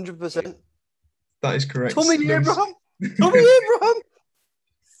 100%. That is correct. Tommy Abraham. Tommy Abraham.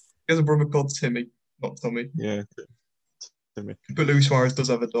 He has a brother called Timmy, not Tommy. Yeah. Timmy. But Luis Suarez does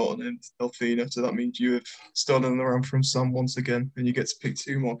have a daughter named Delfina, so that means you have stolen the round from Sam once again, and you get to pick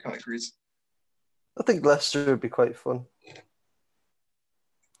 2 more categories. I think Leicester would be quite fun.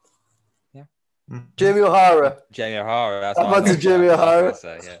 Yeah. Jamie O'Hara. That's I'm about to Jamie O'Hara.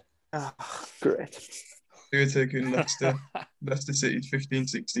 Great. You're taking Leicester City's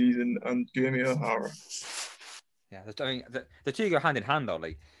 15-16 and Jamie O'Hara. Yeah, the 2 go hand in hand,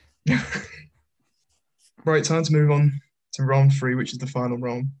 Ollie. Right, time to move on to round 3, which is the final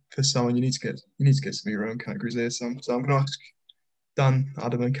round for Sam. And you need to get some of your own categories here, Sam. So I'm going to ask Dan,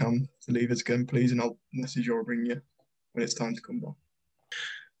 Adam, and Cam to leave us again, please, and I'll message you or ring you when it's time to come back.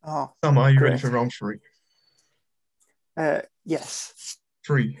 Sam, are you ready for round 3? Yes.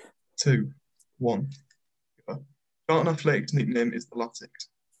 3, 2, 1. Go. Charlton Athletic's nickname is the Latics.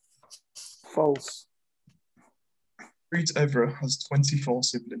 False. Reed Evra has 24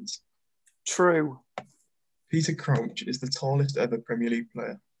 siblings. True. Peter Crouch is the tallest ever Premier League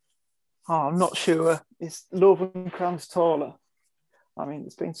player. I'm not sure. Is Lovencrantz taller? I mean,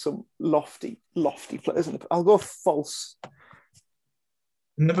 there's been some lofty players. I'll go false.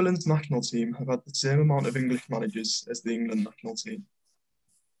 The Netherlands national team have had the same amount of English managers as the England national team.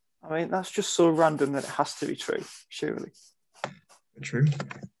 I mean, that's just so random that it has to be true, surely. True. Just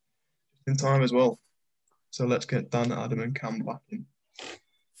in time as well. So let's get Dan, Adam, and Cam back in.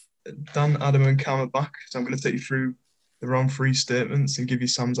 Dan, Adam, and Cam are back. So I'm going to take you through the round 3 statements and give you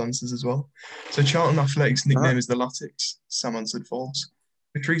Sam's answers as well. So Charlton Athletics' nickname is the Latics. Sam answered false.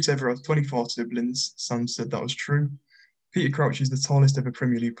 We treat ever has 24 siblings. Sam said that was true. Peter Crouch is the tallest ever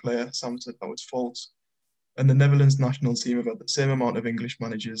Premier League player. Sam said that was false. And the Netherlands national team have had the same amount of English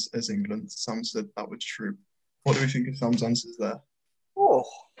managers as England. Sam said that was true. What do we think of Sam's answers there? Oh,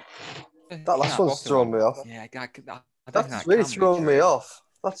 that last one's thrown me off. Yeah, That's really thrown me off.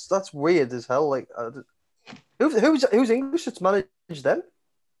 That's weird as hell. Like, who's English that's managed them?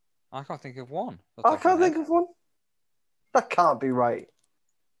 I can't think of one. I can't think of one. That can't be right.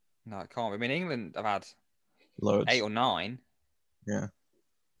 No, it can't. I mean, England have had Loads. 8 or 9. Yeah.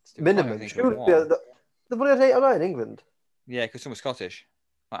 Minimum. They've only had 8 or 9 in England. Yeah, because some were Scottish.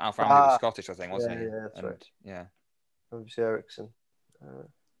 Like Alf Ramsey was Scottish, I think, wasn't he? Yeah, that's right. Yeah. Obviously Ericsson.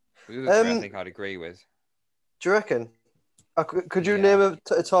 The other 3 I think I'd agree with. Do you reckon? Could you name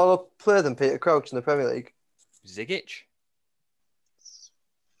a taller player than Peter Crouch in the Premier League? Zigic?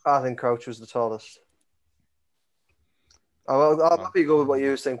 I think Crouch was the tallest. I'll maybe go with what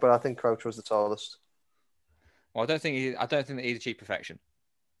you think, but I think Crouch was the tallest. Well, I don't think that he's achieved perfection.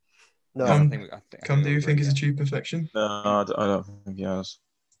 No. Cam, do you think he's achieved perfection? No, I don't think he has.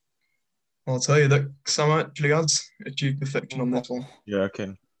 I'll tell you that Sam actually has achieved perfection on this one. Yeah,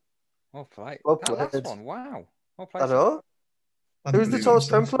 okay. Well played. Well That last played. one, wow. Well played. I know. Who's the tallest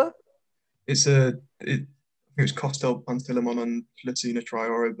Prem player? I think it was Costel, Pantilimon, and Latina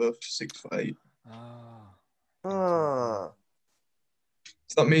Traore, both 6'8". Ah.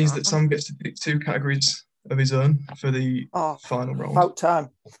 So that means that Sam gets to pick 2 categories of his own for the final round. About time.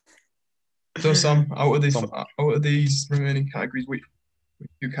 So Sam, out of these remaining categories, which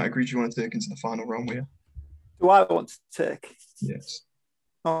 2 categories do you want to take into the final round with you? Do I want to take? Yes.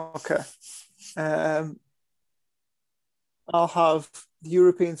 Okay. I'll have the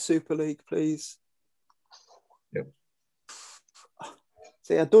European Super League, please. Yep.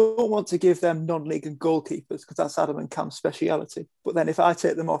 See, I don't want to give them non-league and goalkeepers because that's Adam and Cam's speciality. But then if I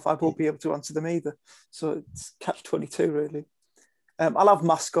take them off, I won't be able to answer them either. So it's catch-22, really. I'll have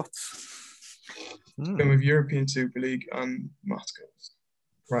mascots. Going with European Super League and mascots.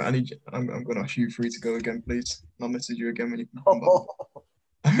 Right, I'm going to ask you 3 to go again, please. And I'll message you again when you can come back.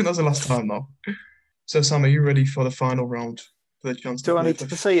 I think that's the last time now. So, Sam, are you ready for the final round? For the chance Do I need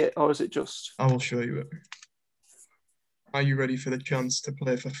to see it, or is it just... I will show you it. Are you ready for the chance to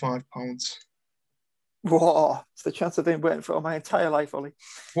play for £5? Whoa, it's the chance I've been waiting for all my entire life, Ollie.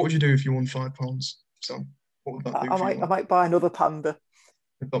 What would you do if you won £5, Sam? What would that do I might buy another panda.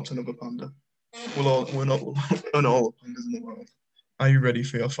 Adopt another panda. We're not all the pandas in the world. Are you ready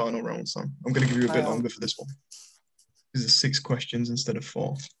for your final round, Sam? I'm going to give you a bit longer for this one. These are 6 questions instead of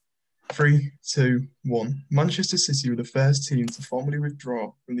 4. 3, 2, 1. Manchester City were the first team to formally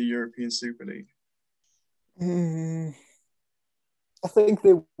withdraw from the European Super League. I think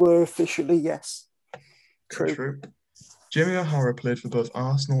they were officially, yes. True. Jamie O'Hara played for both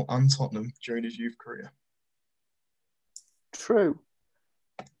Arsenal and Tottenham during his youth career. True.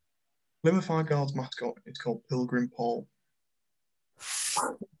 Plymouth Argyle's mascot is called Pilgrim Paul.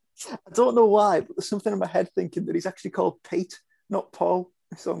 I don't know why, but there's something in my head thinking that he's actually called Pete, not Paul.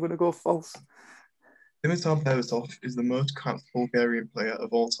 So I'm going to go false. Dimitar Berbatov is the most capped Bulgarian player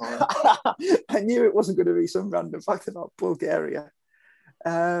of all time. I knew it wasn't going to be some random fact about Bulgaria.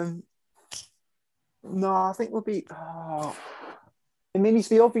 No, I think we'll be... I mean, he's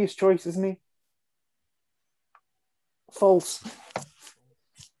the obvious choice, isn't he? False.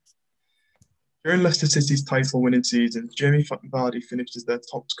 During Leicester City's title-winning season, Jamie Vardy finished as their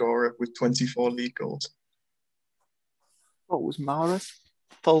top scorer with 24 league goals. What was Mahrez?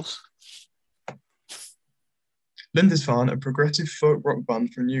 False. Lindisfarne, a progressive folk rock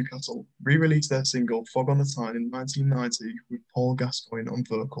band from Newcastle, re-released their single Fog on the Tyne in 1990 with Paul Gascoigne on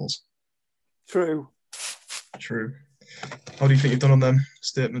vocals. True. How do you think you've done on them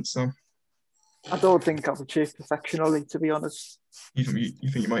statements, Sam? I don't think I've achieved perfection, Ollie, to be honest. You think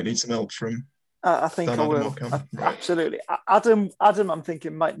you might need some help from... I think I will. Absolutely. Adam, I'm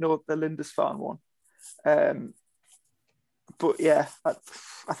thinking, might know the Lindisfarne one. But yeah,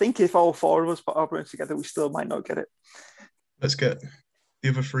 I think if all 4 of us put our brains together, we still might not get it. Let's get the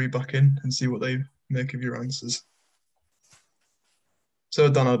other 3 back in and see what they make of your answers. So,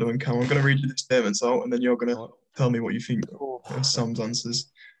 Dan, Adam, and Cam, I'm going to read you the statements out, and then you're going to tell me what you think of Sam's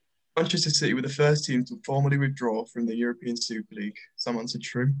answers. Manchester City were the first team to formally withdraw from the European Super League. Sam answered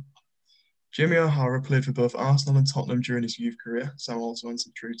true. Jamie O'Hara played for both Arsenal and Tottenham during his youth career. Sam also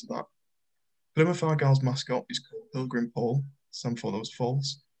answered true to that. Plymouth Argyle's mascot is called Pilgrim Paul. Sam thought that was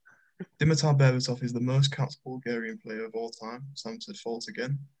false. Dimitar Berbatov is the most capped Bulgarian player of all time. Sam said false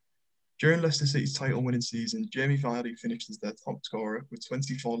again. During Leicester City's title-winning season, Jamie Vardy finished as their top scorer with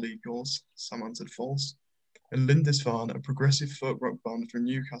 24 league goals. Sam answered false. And Lindisfarne, a progressive folk rock band from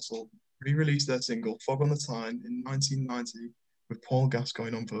Newcastle, re-released their single Fog on the Tyne in 1990 with Paul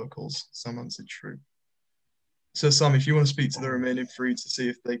Gascoigne on vocals. Sam answered true. So Sam, if you want to speak to the remaining three to see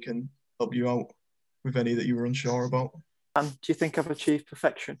if they can help you out with any that you were unsure about. And do you think I've achieved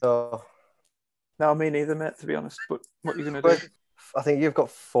perfection? So, No, me neither, mate, to be honest. But what are you going to do? I think you've got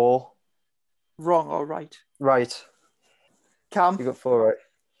 4. Wrong or right? Right. Cam? You got 4 right.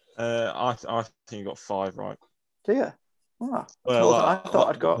 I think you got 5 right. Do you? Oh, Well, I thought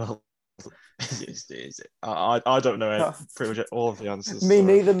I'd got. Well, is it? I don't know No. pretty much all of the answers. Me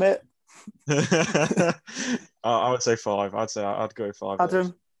neither, mate. I would say 5. I'd go 5.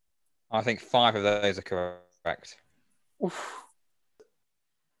 Adam? I think 5 of those are correct. Oof.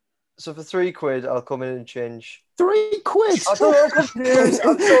 So for £3, I'll come in and change. £3? I'm so confused.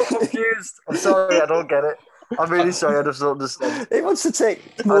 I'm so confused. I'm sorry, I don't get it. I'm really sorry, I just don't understand. He wants to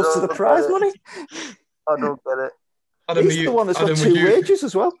take most of the prize money. I don't get it. Adam, He's the one that's got 2 wages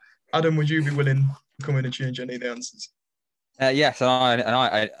as well. Adam, would you be willing to come in and change any of the answers? Yes, and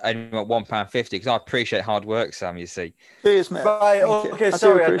I want £1.50 because I appreciate hard work, Sam. You see. Cheers, mate. Right. Thank you. Okay. I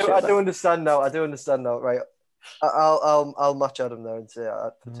Sorry. appreciate I that. do understand now. Right. I'll match Adam there and say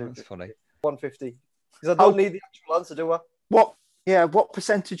for That's funny. 150 because I don't need the actual answer, do I? What? Yeah. What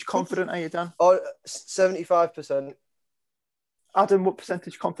percentage confident are you, Dan? Oh, 75%. Adam, what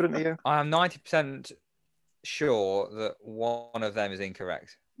percentage confident are you? I am 90% sure that one of them is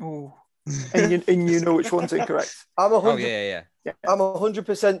incorrect. Oh. And you know which one's incorrect. I'm 100. Oh yeah. I'm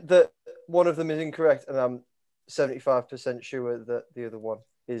 100% that one of them is incorrect, and I'm 75% sure that the other one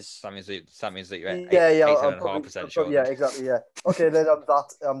is. That means that you're I'm 8.5% sure. Yeah, exactly. Yeah. Okay, then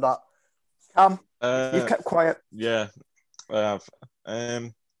I'm that. You've kept quiet. Yeah, I have.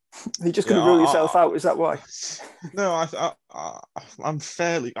 You're just going to rule yourself out. Is that why? No, I'm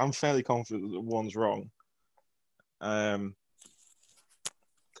fairly confident that one's wrong.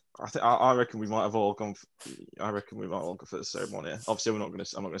 I reckon we might have all gone. I reckon we might all go for the same one here. Obviously, I'm not going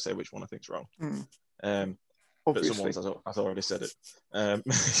to say which one I think's wrong. But someone's has already said it.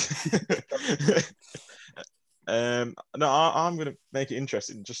 No, I'm going to make it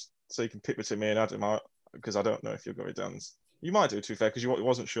interesting, just so you can pick between me and Adam, because I don't know if you'll go with Dan's. You might do, to be fair, because you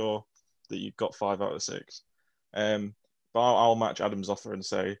wasn't sure that you got 5 out of 6. But I'll match Adam's offer and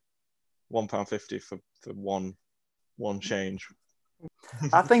say £1.50 for one change.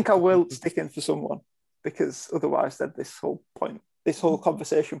 I think I will stick in for someone, because otherwise then this whole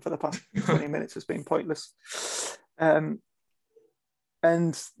conversation for the past 20 minutes has been pointless. And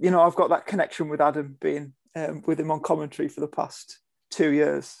I've got that connection with Adam, being with him on commentary for the past 2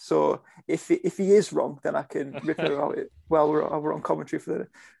 years. So if he is wrong, then I can rip him about it while we're on commentary for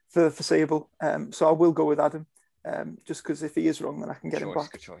the foreseeable. So I will go with Adam, just because if he is wrong, then I can get him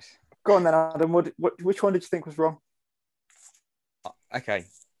back. Good choice. Go on then, Adam. Which one did you think was wrong? Okay,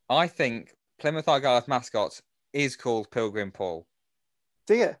 I think Plymouth Argyle's mascot is called Pilgrim Paul.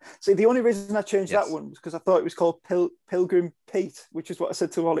 Do you? See, the only reason I changed that one was because I thought it was called Pilgrim Pete, which is what I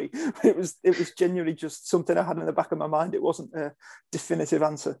said to Ollie. It was genuinely just something I had in the back of my mind. It wasn't a definitive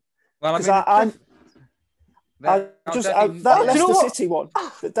answer. Well, that Leicester City one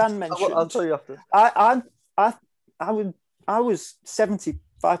that Dan mentioned. I'll tell you after. I was 75%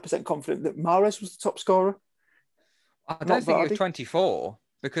 confident that Mahrez was the top scorer. I don't think it was 24,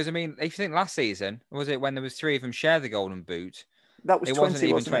 because if you think last season, was it when there was 3 of them share the golden boot? That was 20, wasn't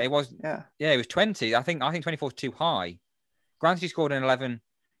even 20. It? It was it was 20. I think 24 is too high. Granted, he scored in 11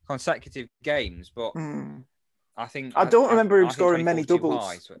 consecutive games, but I think I don't remember him scoring many doubles.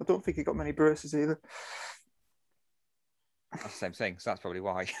 High, so I don't think he got many braces either. That's the same thing, so that's probably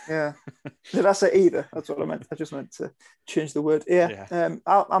why. Yeah. Did I say either? That's what I meant. I just meant to change the word. Yeah.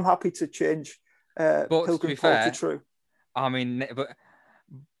 I'm happy to change Pilgrim Paul to true. I mean, but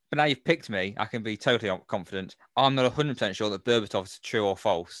now you've picked me, I can be totally confident. I'm not 100% sure that Berbatov's true or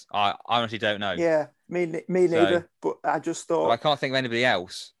false. I honestly don't know. Yeah, me neither. But I just thought. I can't think of anybody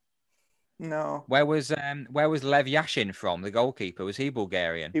else. No. Where was Lev Yashin from? The goalkeeper, was he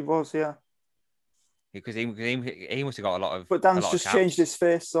Bulgarian? He was, yeah. Because he must have got a lot of. But Dan's just changed his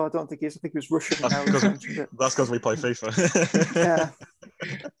face, so I don't think he is. I think he was Russian. That's because we play FIFA. Yeah.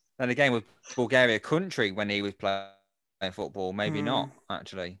 Then again, with Bulgaria country when he was playing football, maybe not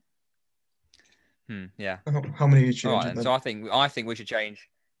actually. Yeah. How many are you All right, changing then. then? So I think we should change.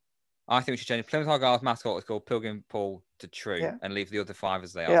 Plymouth Argyle's mascot called Pilgrim Paul to True, and leave the other 5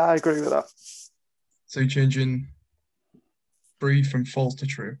 as they are. Yeah, I agree with that. So you're changing breed from false to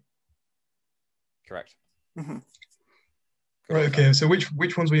true. Correct. Mm-hmm. Right. Okay. So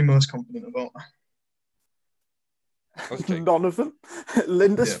which ones were you most confident about? None of them.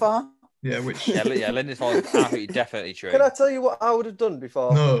 Linda's farm. Yeah. Which? Yeah, Lindisfarne is absolutely definitely true. Can I tell you what I would have done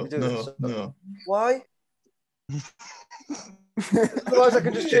before we do this? No. Why? Otherwise, I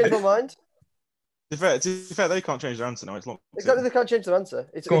could just change my mind. To be fair, they can't change their answer now. It's locked. Exactly, they can't change their answer.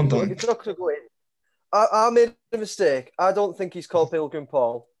 It's Go on, not Dan. going to go in. I made a mistake. I don't think he's called Pilgrim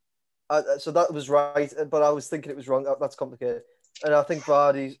Paul. So that was right, but I was thinking it was wrong. That's complicated. And I think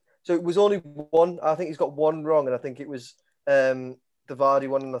Vardy's... So it was only one. I think he's got one wrong, and I think it was the Vardy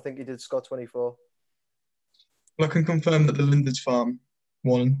one, and I think he did score 24. Well, I can confirm that the Lindisfarne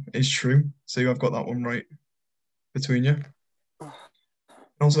one is true. So I've got that one right between you. I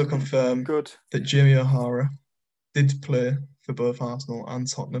also confirm that Jamie O'Hara did play for both Arsenal and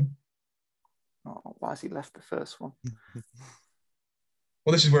Tottenham. Oh, why has he left the first one?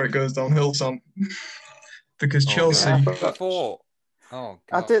 Well, this is where it goes downhill, Sam. Because Chelsea... Before... Oh,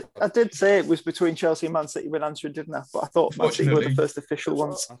 God. I did say it was between Chelsea and Man City when answering, didn't I? But I thought Man City were the first official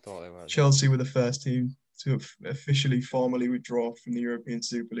ones. I thought they were. Chelsea were the first team to officially, formally withdraw from the European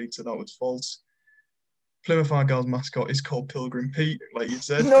Super League, so that was false. Plymouth Argyle's mascot is called Pilgrim Pete, like you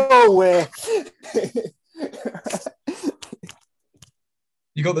said. No way!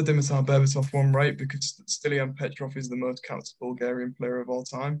 You got the Dimitar Berbatov one right because Stilian Petrov is the most capped Bulgarian player of all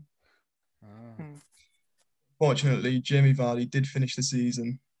time. Oh. Fortunately, Jamie Vardy did finish the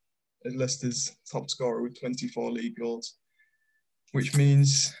season as Leicester's top scorer with 24 league goals, which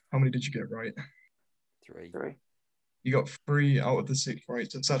means, how many did you get right? 3. You got 3 out of the 6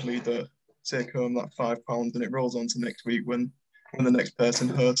 right, so sadly you don't take home that £5 and it rolls on to next week when the next person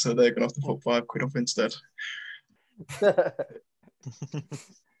hurts, so they're going to have to put £5 off instead.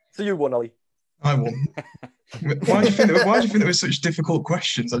 So you won, Ollie. I won. Why do you think there were such difficult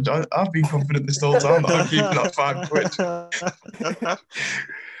questions? I've been confident this whole time that I'm keeping that £5.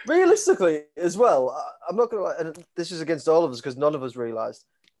 Realistically, as well, I'm not going to lie, and this is against all of us because none of us realised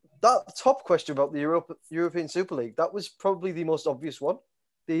that top question about the European Super League. That was probably the most obvious one,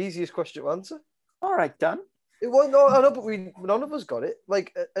 the easiest question to answer. All right, Dan. It was no, I know, but none of us got it.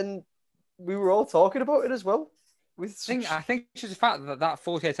 And we were all talking about it as well. I think it's just the fact that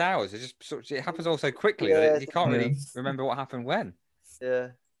 48 hours is just it happens all so quickly that you can't really remember what happened when. Yeah.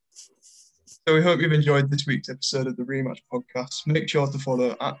 So we hope you've enjoyed this week's episode of the Rematch Podcast. Make sure to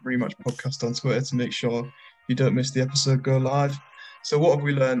follow @Rematch Podcast on Twitter to make sure you don't miss the episode go live. So what have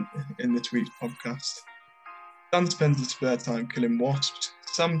we learned in this week's podcast? Dan spends his spare time killing wasps,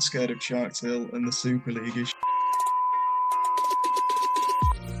 Sam's scared of Shark Tale, and the Super League is